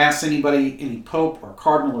 And if you asked anybody, any pope or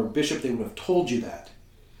cardinal or bishop, they would have told you that.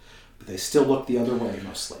 But they still look the other way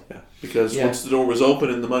mostly. Yeah, because once the door was open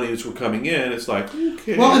and the monies were coming in, it's like,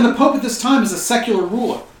 okay. Well, and the pope at this time is a secular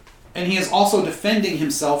ruler. And he is also defending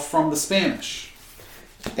himself from the Spanish.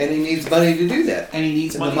 And he needs money to do that. And he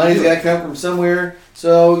needs money. The money's got to come from somewhere.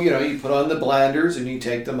 So, you put on the blinders and you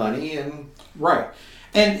take the money and... Right.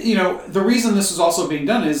 And, the reason this is also being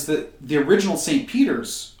done is that the original St.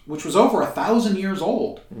 Peter's, which was over 1,000 years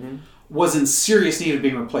old, was in serious need of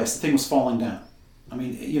being replaced. The thing was falling down. I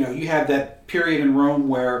mean, you had that period in Rome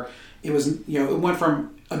where it was, it went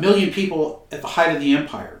from 1 million people at the height of the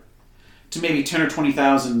empire to maybe 10 or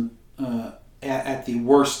 20,000 at the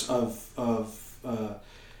worst of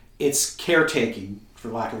its caretaking, for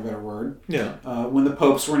lack of a better word, when the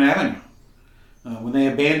popes were in Avignon. When they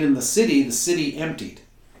abandoned the city emptied.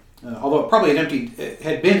 Although it probably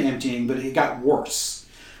had been emptying, but it got worse.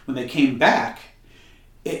 When they came back,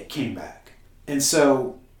 it came back. And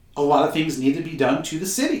so a lot of things needed to be done to the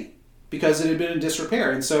city because it had been in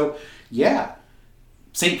disrepair. And so,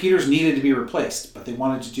 St. Peter's needed to be replaced, but they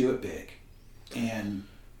wanted to do it big. And,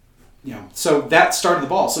 so that started the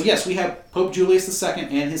ball. So yes, we have Pope Julius II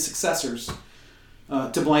and his successors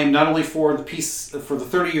to blame not only for the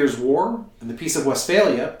 30 Years' War and the Peace of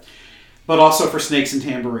Westphalia, but also for snakes and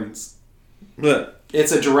tambourines. But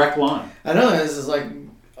it's a direct line. I know, this is like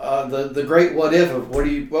the great what if of what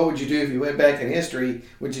would you do if you went back in history,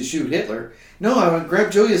 would you shoot Hitler? No, I would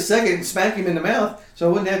grab Julius II and smack him in the mouth so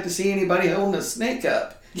I wouldn't have to see anybody holding a snake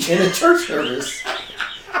up in a church service.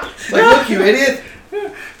 Like, look, you idiot.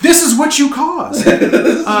 This is what you caused.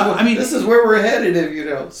 This is where we're headed if you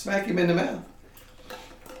don't smack him in the mouth.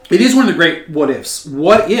 It is one of the great what ifs.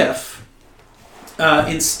 What if,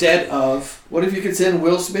 instead of... What if you could send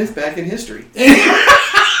Will Smith back in history?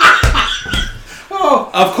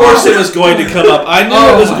 Of course it was going to come up. I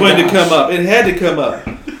knew it was going to come up. It had to come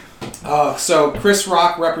up. So Chris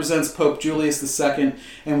Rock represents Pope Julius II,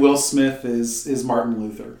 and Will Smith is Martin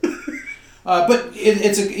Luther. But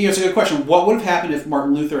it's a good question. What would have happened if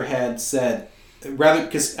Martin Luther had said,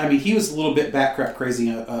 because he was a little bit bat-crap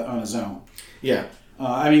crazy on his own. Yeah.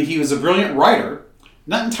 He was a brilliant writer,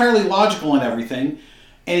 not entirely logical in everything,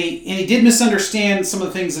 and he did misunderstand some of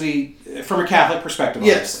the things that from a Catholic perspective.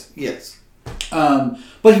 Yes.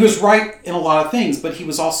 But he was right in a lot of things. But he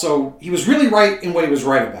was really right in what he was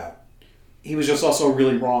right about. He was just also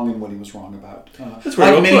really wrong in what he was wrong about. That's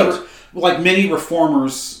right. Like many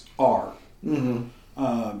reformers are. Mm-hmm.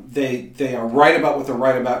 They are right about what they're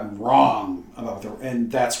right about and wrong about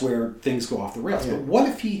and that's where things go off the rails. Yeah. But what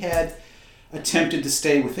if he had attempted to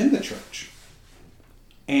stay within the church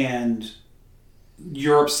and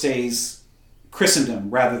Europe stays Christendom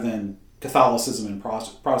rather than Catholicism and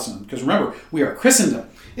Protestantism? Because remember, we are Christendom.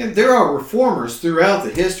 Yeah, there are reformers throughout the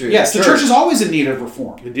history of the church. Yes, the church is always in need of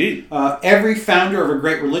reform. Indeed. Every founder of a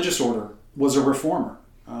great religious order was a reformer.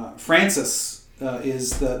 Francis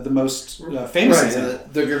is the most famous example.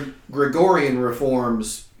 The Gregorian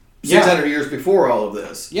reforms 600 years before all of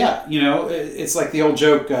this. Yeah, it's like the old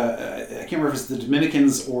joke. I can't remember if it's the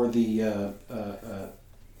Dominicans or the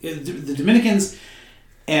the Dominicans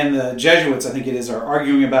and the Jesuits, I think it is, are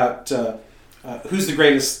arguing about who's the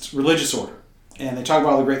greatest religious order, and they talk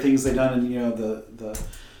about all the great things they've done. And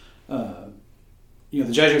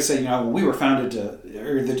the Jesuits say, we were founded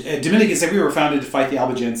or the Dominicans say we were founded to fight the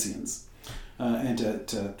Albigensians and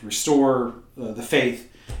to restore the faith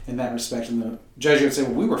in that respect. And the Jesuits say,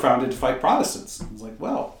 we were founded to fight Protestants. It's like,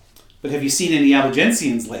 well, but have you seen any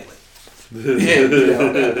Albigensians lately?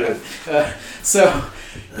 So,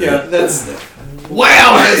 that's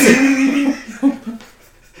wow.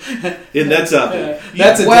 And that's up.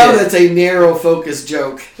 That's a narrow focus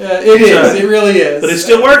joke. It is. It really is. But it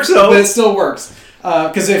still works, though. But it still works.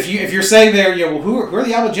 Because if you're saying there, who are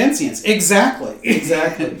the Albigensians? Exactly.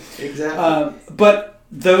 But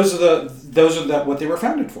those are what they were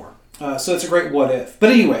founded for. So it's a great what if.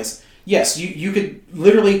 But anyways, yes, you could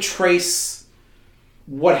literally trace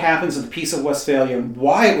what happens in the Peace of Westphalia and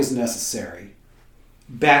why it was necessary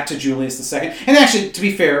back to Julius II. And actually, to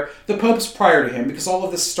be fair, the popes prior to him, because all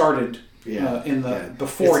of this started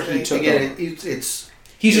before he took over.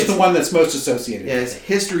 He's just the one that's most associated. Yeah, it's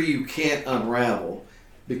history you can't unravel.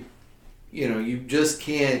 You just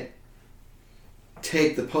can't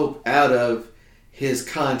take the Pope out of his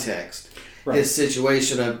context, his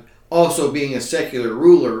situation of also being a secular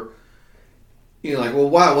ruler.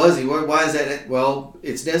 Why was he? Why is that? Well,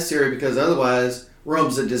 it's necessary because otherwise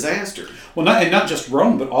Rome's a disaster. Well, not just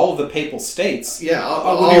Rome, but all of the papal states. Yeah,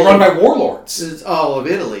 will be run by warlords. All of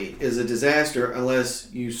Italy is a disaster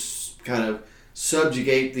unless you kind of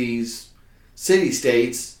subjugate these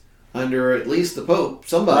city-states under at least the Pope,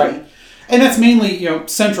 somebody. Right. And that's mainly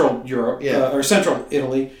Central Europe or Central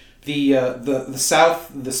Italy. The South,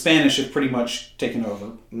 the Spanish have pretty much taken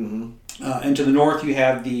over. Mm-hmm. And to the north, you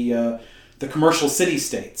have the commercial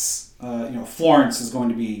city-states. Florence is going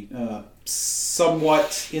to be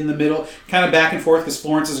somewhat in the middle, kind of back and forth, because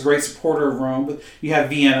Florence is a great supporter of Rome. But you have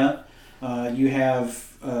Vienna, you have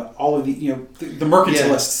all of the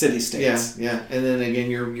mercantilist city-states. Yeah. And then again,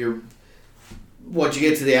 you're once you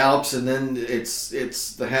get to the Alps, and then it's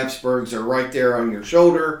the Habsburgs are right there on your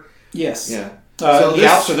shoulder. Yes. Yeah. So the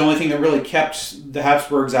Alps are the only thing that really kept the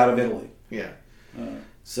Habsburgs out of Italy. Yeah.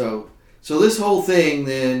 So this whole thing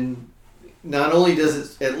then, not only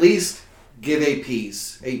does it at least give a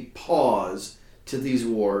peace, a pause to these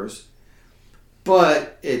wars,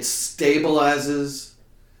 but it stabilizes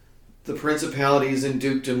the principalities and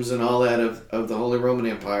dukedoms and all that of the Holy Roman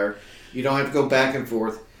Empire. You don't have to go back and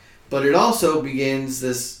forth. But it also begins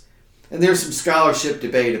this, and there's some scholarship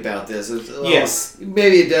debate about this. Yes.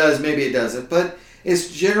 Maybe it does, maybe it doesn't. But it's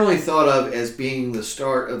generally thought of as being the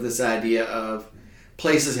start of this idea of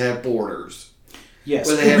places have borders. Yes,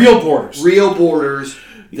 real borders. Real borders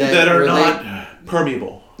that are not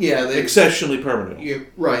permeable. Yeah. Exceptionally permanent.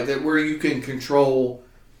 Right, that where you can control,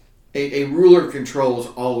 a ruler controls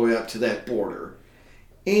all the way up to that border.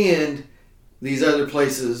 And these other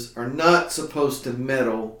places are not supposed to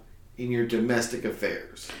meddle in your domestic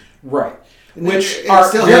affairs. Right. Which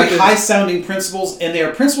are very high-sounding principles, and they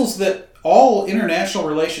are principles that all international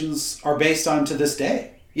relations are based on to this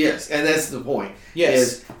day. Yes, and that's the point.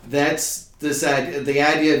 Yes. That's this idea, the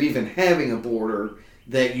idea of even having a border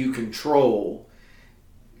that you control.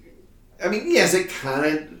 I mean, yes, it kind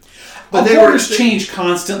of... But borders change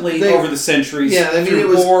constantly over the centuries through it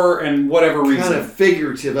was war and whatever reason. Kind of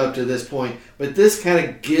figurative up to this point, but this kind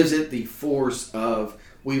of gives it the force of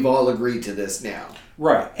we've all agreed to this now.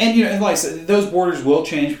 Right. And, and like I said, those borders will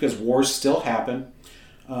change because wars still happen.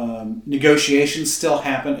 Negotiations still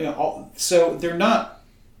happen. So they're not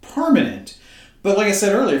permanent. But like I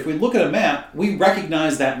said earlier, if we look at a map, we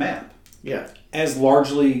recognize that map. Yeah. As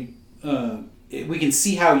largely... we can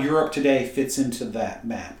see how Europe today fits into that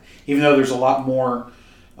map. Even though there's a lot more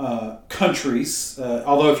countries.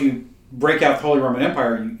 Although if you break out the Holy Roman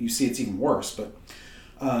Empire, you see it's even worse. But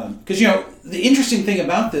because, the interesting thing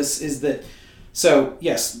about this is that, so,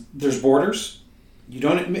 yes, there's borders. You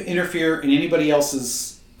don't interfere in anybody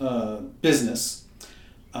else's business.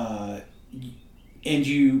 And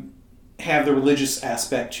you have the religious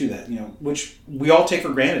aspect to that, which we all take for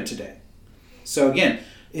granted today. So, again,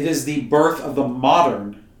 it is the birth of the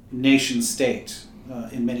modern nation state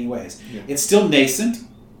in many ways. Yeah. It's still nascent.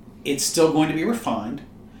 It's still going to be refined.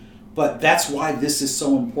 But that's why this is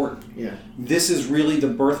so important. Yeah. This is really the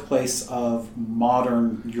birthplace of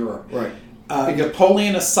modern Europe. Right.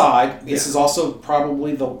 Napoleon aside, this is also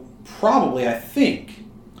probably I think,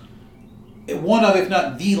 one of, if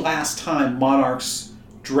not the last time monarchs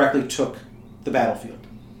directly took the battlefield.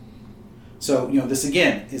 So, this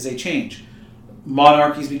again is a change.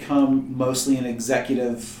 Monarchies become mostly an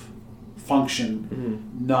executive function,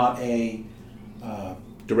 not a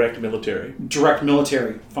direct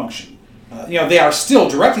military function. They are still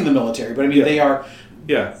directing the military, but I mean, they are.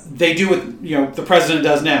 Yeah. They do what the president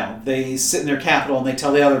does now. They sit in their capital and they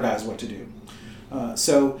tell the other guys what to do.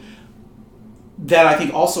 So that I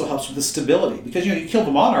think also helps with the stability, because you kill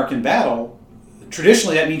the monarch in battle.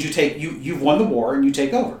 Traditionally, that means you've won the war and you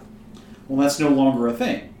take over. Well, that's no longer a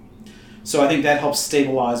thing. So I think that helps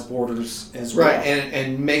stabilize borders as well. Right,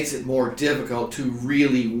 and makes it more difficult to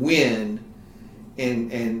really win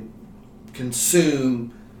and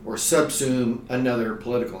consume or subsume another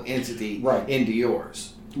political entity into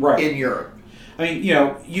yours. Right. In Europe. I mean,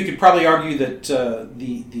 you could probably argue that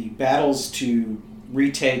the battles to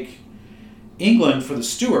retake England for the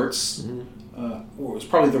Stuarts was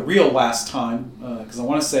probably the real last time, because I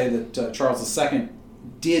want to say that Charles II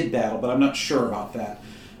did battle, but I'm not sure about that.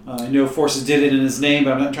 I know forces did it in his name,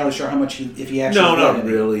 but I'm not entirely sure how much if he actually No, not did it.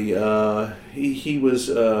 really. He was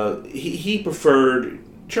he preferred.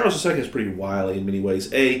 Charles II is pretty wily in many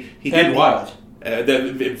ways. And wild.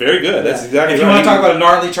 Very good. That's exactly right. If you want to talk about a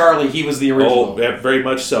gnarly Charlie, he was the original. Oh, yeah, very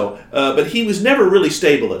much so. But he was never really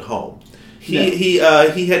stable at home. He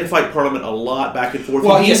had to fight Parliament a lot back and forth.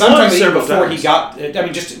 Well, yes, I'm talking about before times. he got. I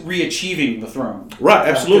mean, just re-achieving the throne. Right,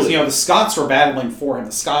 absolutely. Because the Scots were battling for him.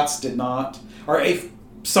 The Scots did not, or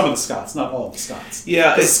some of the Scots, not all of the Scots.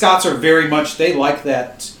 Yeah, the Scots are very much. They like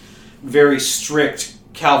that very strict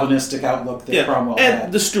Calvinistic outlook that Cromwell had.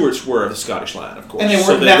 And the Stuarts were of the Scottish line, of course. And they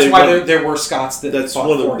were. That's why there were Scots that. That's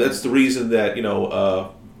fought for him. That's the reason that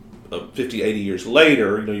 50, 80 years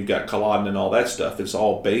later, you've got Culloden and all that stuff. It's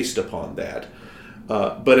all based upon that.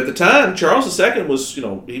 But at the time, Charles II was,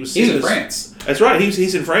 he's in France. That's right.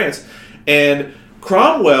 He's in France, and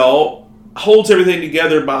Cromwell holds everything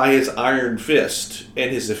together by his iron fist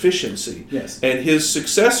and his efficiency. Yes. And his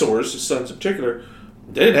successors, his sons in particular,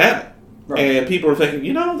 they didn't have it. Right. And people are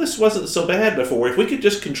thinking, this wasn't so bad before. If we could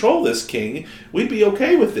just control this king, we'd be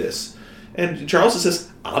okay with this. And Charles says,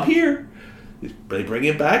 I'm here. They bring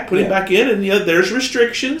him back, put him back in, and there's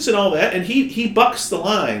restrictions and all that. And he bucks the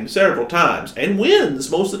line several times and wins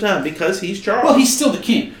most of the time because he's Charles. Well, he's still the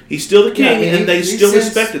king. He's still the king, and they still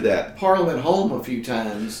respected that. Parliament home a few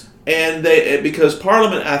times. And because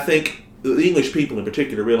Parliament, I think, the English people in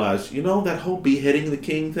particular realized, that whole beheading the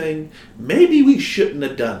king thing, maybe we shouldn't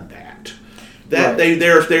have done that.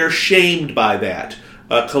 They're shamed by that,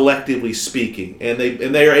 collectively speaking, and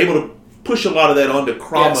they are able to push a lot of that onto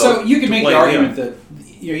Cromwell. Yeah, so you can make the argument that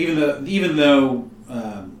even though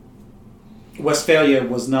Westphalia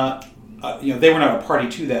was not, they were not a party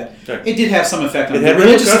to that. Right. It did have some effect on it. The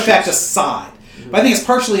religious effect aside, but I think it's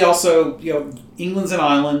partially also England's an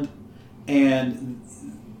island, and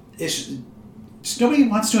it's just nobody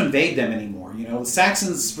wants to invade them anymore. The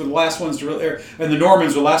Saxons were the last ones to really, and the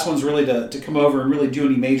Normans were the last ones really to come over and really do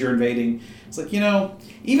any major invading. It's like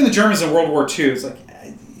even the Germans in World War II. It's like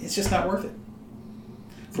it's just not worth it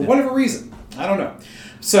for whatever reason. I don't know.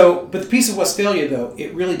 So, but the Peace of Westphalia, though,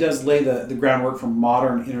 it really does lay the groundwork for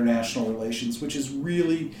modern international relations, which is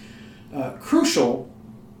really crucial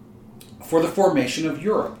for the formation of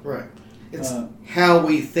Europe. Right. It's how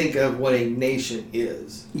we think of what a nation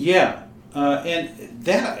is. Yeah. And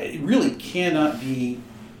that really cannot be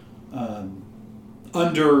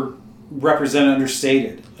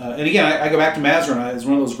understated. And again, I go back to Mazarin as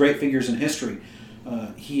one of those great figures in history.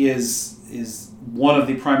 He is one of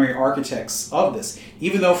the primary architects of this,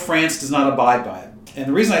 even though France does not abide by it. And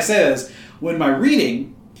the reason I say that is, when my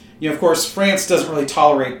reading, of course, France doesn't really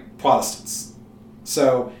tolerate Protestants.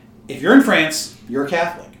 So if you're in France, you're a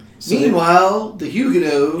Catholic. So meanwhile, the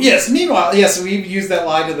Huguenots... Yes, we've used that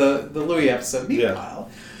line to the Louis episode. Meanwhile.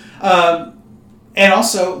 Yeah. And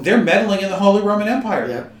also, they're meddling in the Holy Roman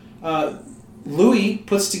Empire. Yeah. Louis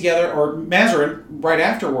puts together, or Mazarin, right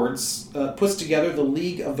afterwards, puts together the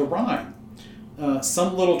League of the Rhine.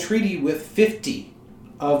 Some little treaty with 50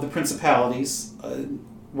 of the principalities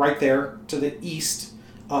right there to the east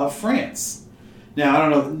of France. Now, I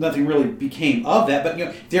don't know, nothing really became of that, but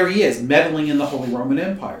there he is, meddling in the Holy Roman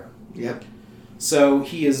Empire. Yep. So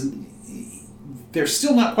they're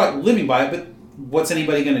still not quite living by it, but what's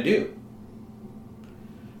anybody going to do?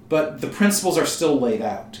 But the principles are still laid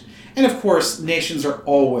out. And of course, nations are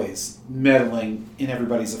always meddling in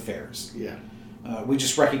everybody's affairs. Yeah. We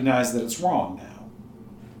just recognize that it's wrong now.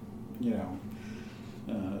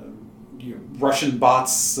 Russian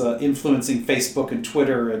bots influencing Facebook and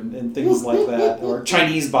Twitter and things like that, or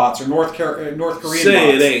Chinese bots or North Korean bots.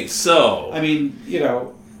 Say it ain't so. I mean,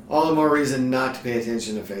 all the more reason not to pay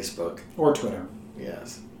attention to Facebook or Twitter.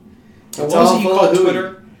 Yes. What was it you called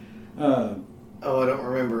Twitter? I don't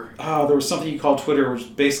remember. There was something you called Twitter,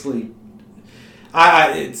 which basically,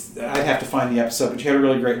 I'd have to find the episode, but you had a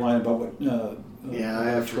really great line about what. I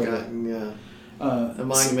have forgotten. Yeah, a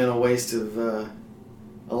monumental waste of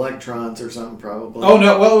electrons or something, probably. Oh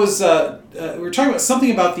no! Well, it was we were talking about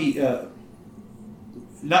something about the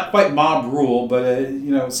not quite mob rule, but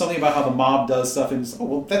something about how the mob does stuff, and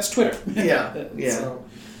that's Twitter. Yeah, yeah. So,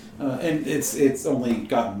 and it's only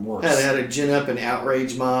gotten worse. Had to gin up an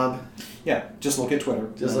outrage mob. Yeah, just look at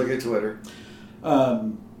Twitter. Look at Twitter.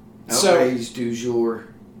 Outrage du jour.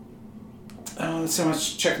 So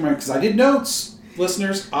much check my because I did notes,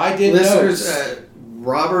 listeners. I did notes.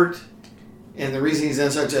 Robert, and the reason he's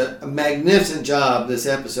done such a magnificent job this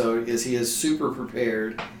episode is he is super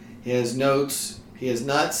prepared. He has notes. He has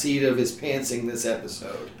not seed of his pantsing this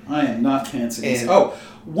episode. I am not pantsing.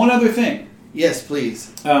 One other thing. Yes,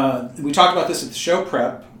 please. We talked about this at the show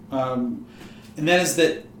prep, and that is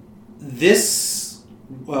that this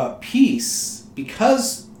piece,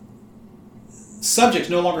 because subjects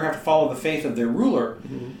no longer have to follow the faith of their ruler,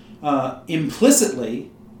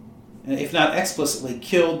 implicitly, if not explicitly,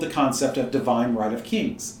 killed the concept of divine right of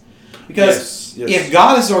kings. Because if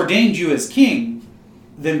God has ordained you as king,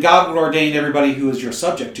 then God would ordain everybody who is your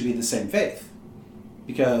subject to be the same faith.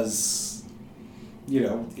 Because,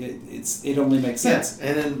 it only makes sense. Yeah.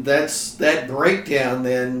 And then that breakdown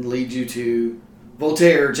then leads you to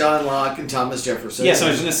Voltaire, John Locke, and Thomas Jefferson. Yes, I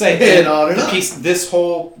was going to say, and on and on.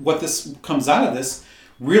 What this comes out of this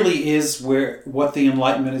really is what the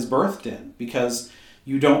Enlightenment is birthed in. Because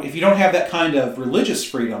if you don't have that kind of religious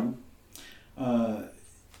freedom, I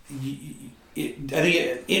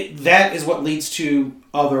think that is what leads to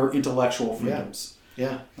other intellectual freedoms.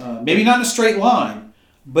 Yeah. Maybe not in a straight line,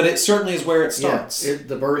 but it certainly is where it starts. Yeah.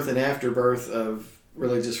 The birth and afterbirth of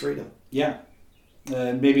religious freedom. Yeah.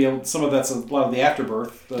 Maybe some of that's a lot of the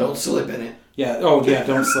afterbirth. Don't slip in it. Yeah. Oh, yeah.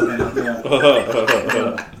 Don't slip in it. Yeah.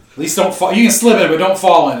 At least don't fall. You can slip in it, but don't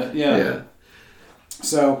fall in it. Yeah. Yeah.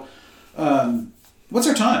 So, what's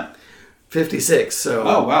our time? 56. So.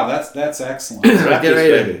 Oh wow, that's excellent.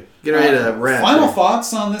 Get ready to wrap. Final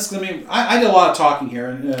thoughts on this? I mean, I did a lot of talking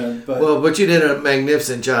here, but you did a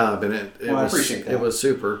magnificent job, and I appreciate that. It was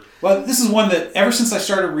super. Well, this is one that ever since I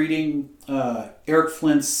started reading Eric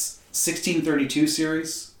Flint's 1632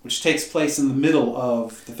 series, which takes place in the middle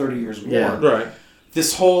of the 30 Years' War. Yeah, right.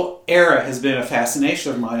 This whole era has been a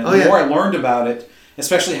fascination of mine, and the more I learned about it,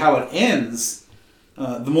 especially how it ends,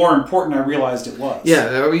 the more important I realized it was.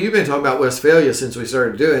 Yeah, I mean, you've been talking about Westphalia since we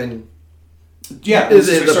started doing. Yeah, the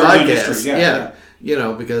podcast.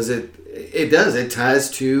 Yeah, because it ties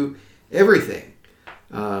to everything.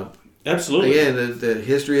 Absolutely. Again, the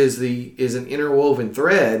history is an interwoven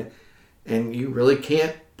thread, and you really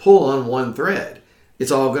can't pull on one thread. It's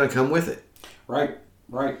all going to come with it. Right.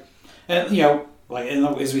 And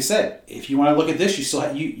as we said, if you want to look at this, you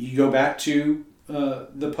still you go back to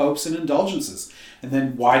the popes and indulgences. And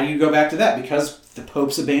then why do you go back to that? Because the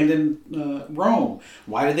popes abandoned Rome.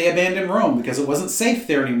 Why did they abandon Rome? Because it wasn't safe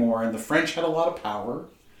there anymore, and the French had a lot of power,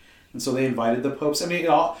 and so they invited the popes. I mean,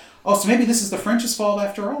 so maybe this is the French's fault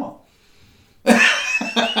after all.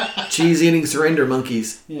 Cheese-eating surrender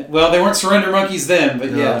monkeys. Yeah. Well, they weren't surrender monkeys then,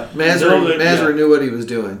 but yeah. Mazarin knew what he was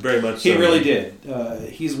doing. Very much so. He really did.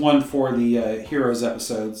 He's one for the Heroes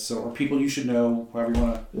episodes, or People You Should Know, however you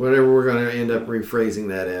want to... Whatever we're going to end up rephrasing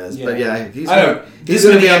that as. Yeah. But yeah, he's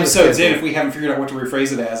going to be episodes in. If we haven't figured out what to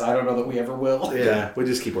rephrase it as, I don't know that we ever will. Yeah, we'll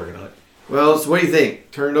just keep working on it. Well, so what do you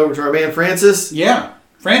think? Turn it over to our man Francis? Yeah.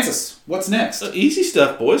 Francis, what's next? Easy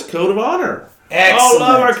stuff, boys. Code of honor. Excellent.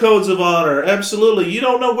 I love our codes of honor. Absolutely. You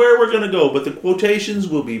don't know where we're going to go, but the quotations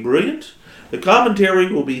will be brilliant. The commentary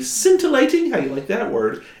will be scintillating. How you like that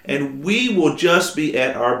word? And we will just be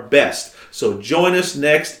at our best. So join us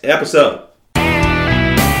next episode.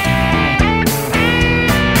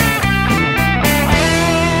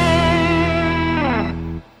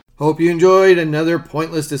 Hope you enjoyed another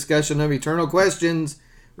pointless discussion of eternal questions.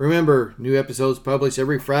 Remember, new episodes published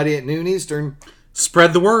every Friday at noon Eastern.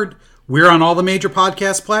 Spread the word. We're on all the major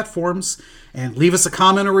podcast platforms. And leave us a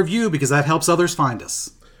comment or review because that helps others find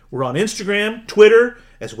us. We're on Instagram, Twitter,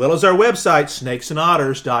 as well as our website,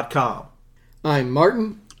 snakesandotters.com. I'm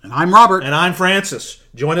Martin. And I'm Robert. And I'm Francis.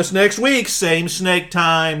 Join us next week. Same snake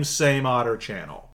time, same otter channel.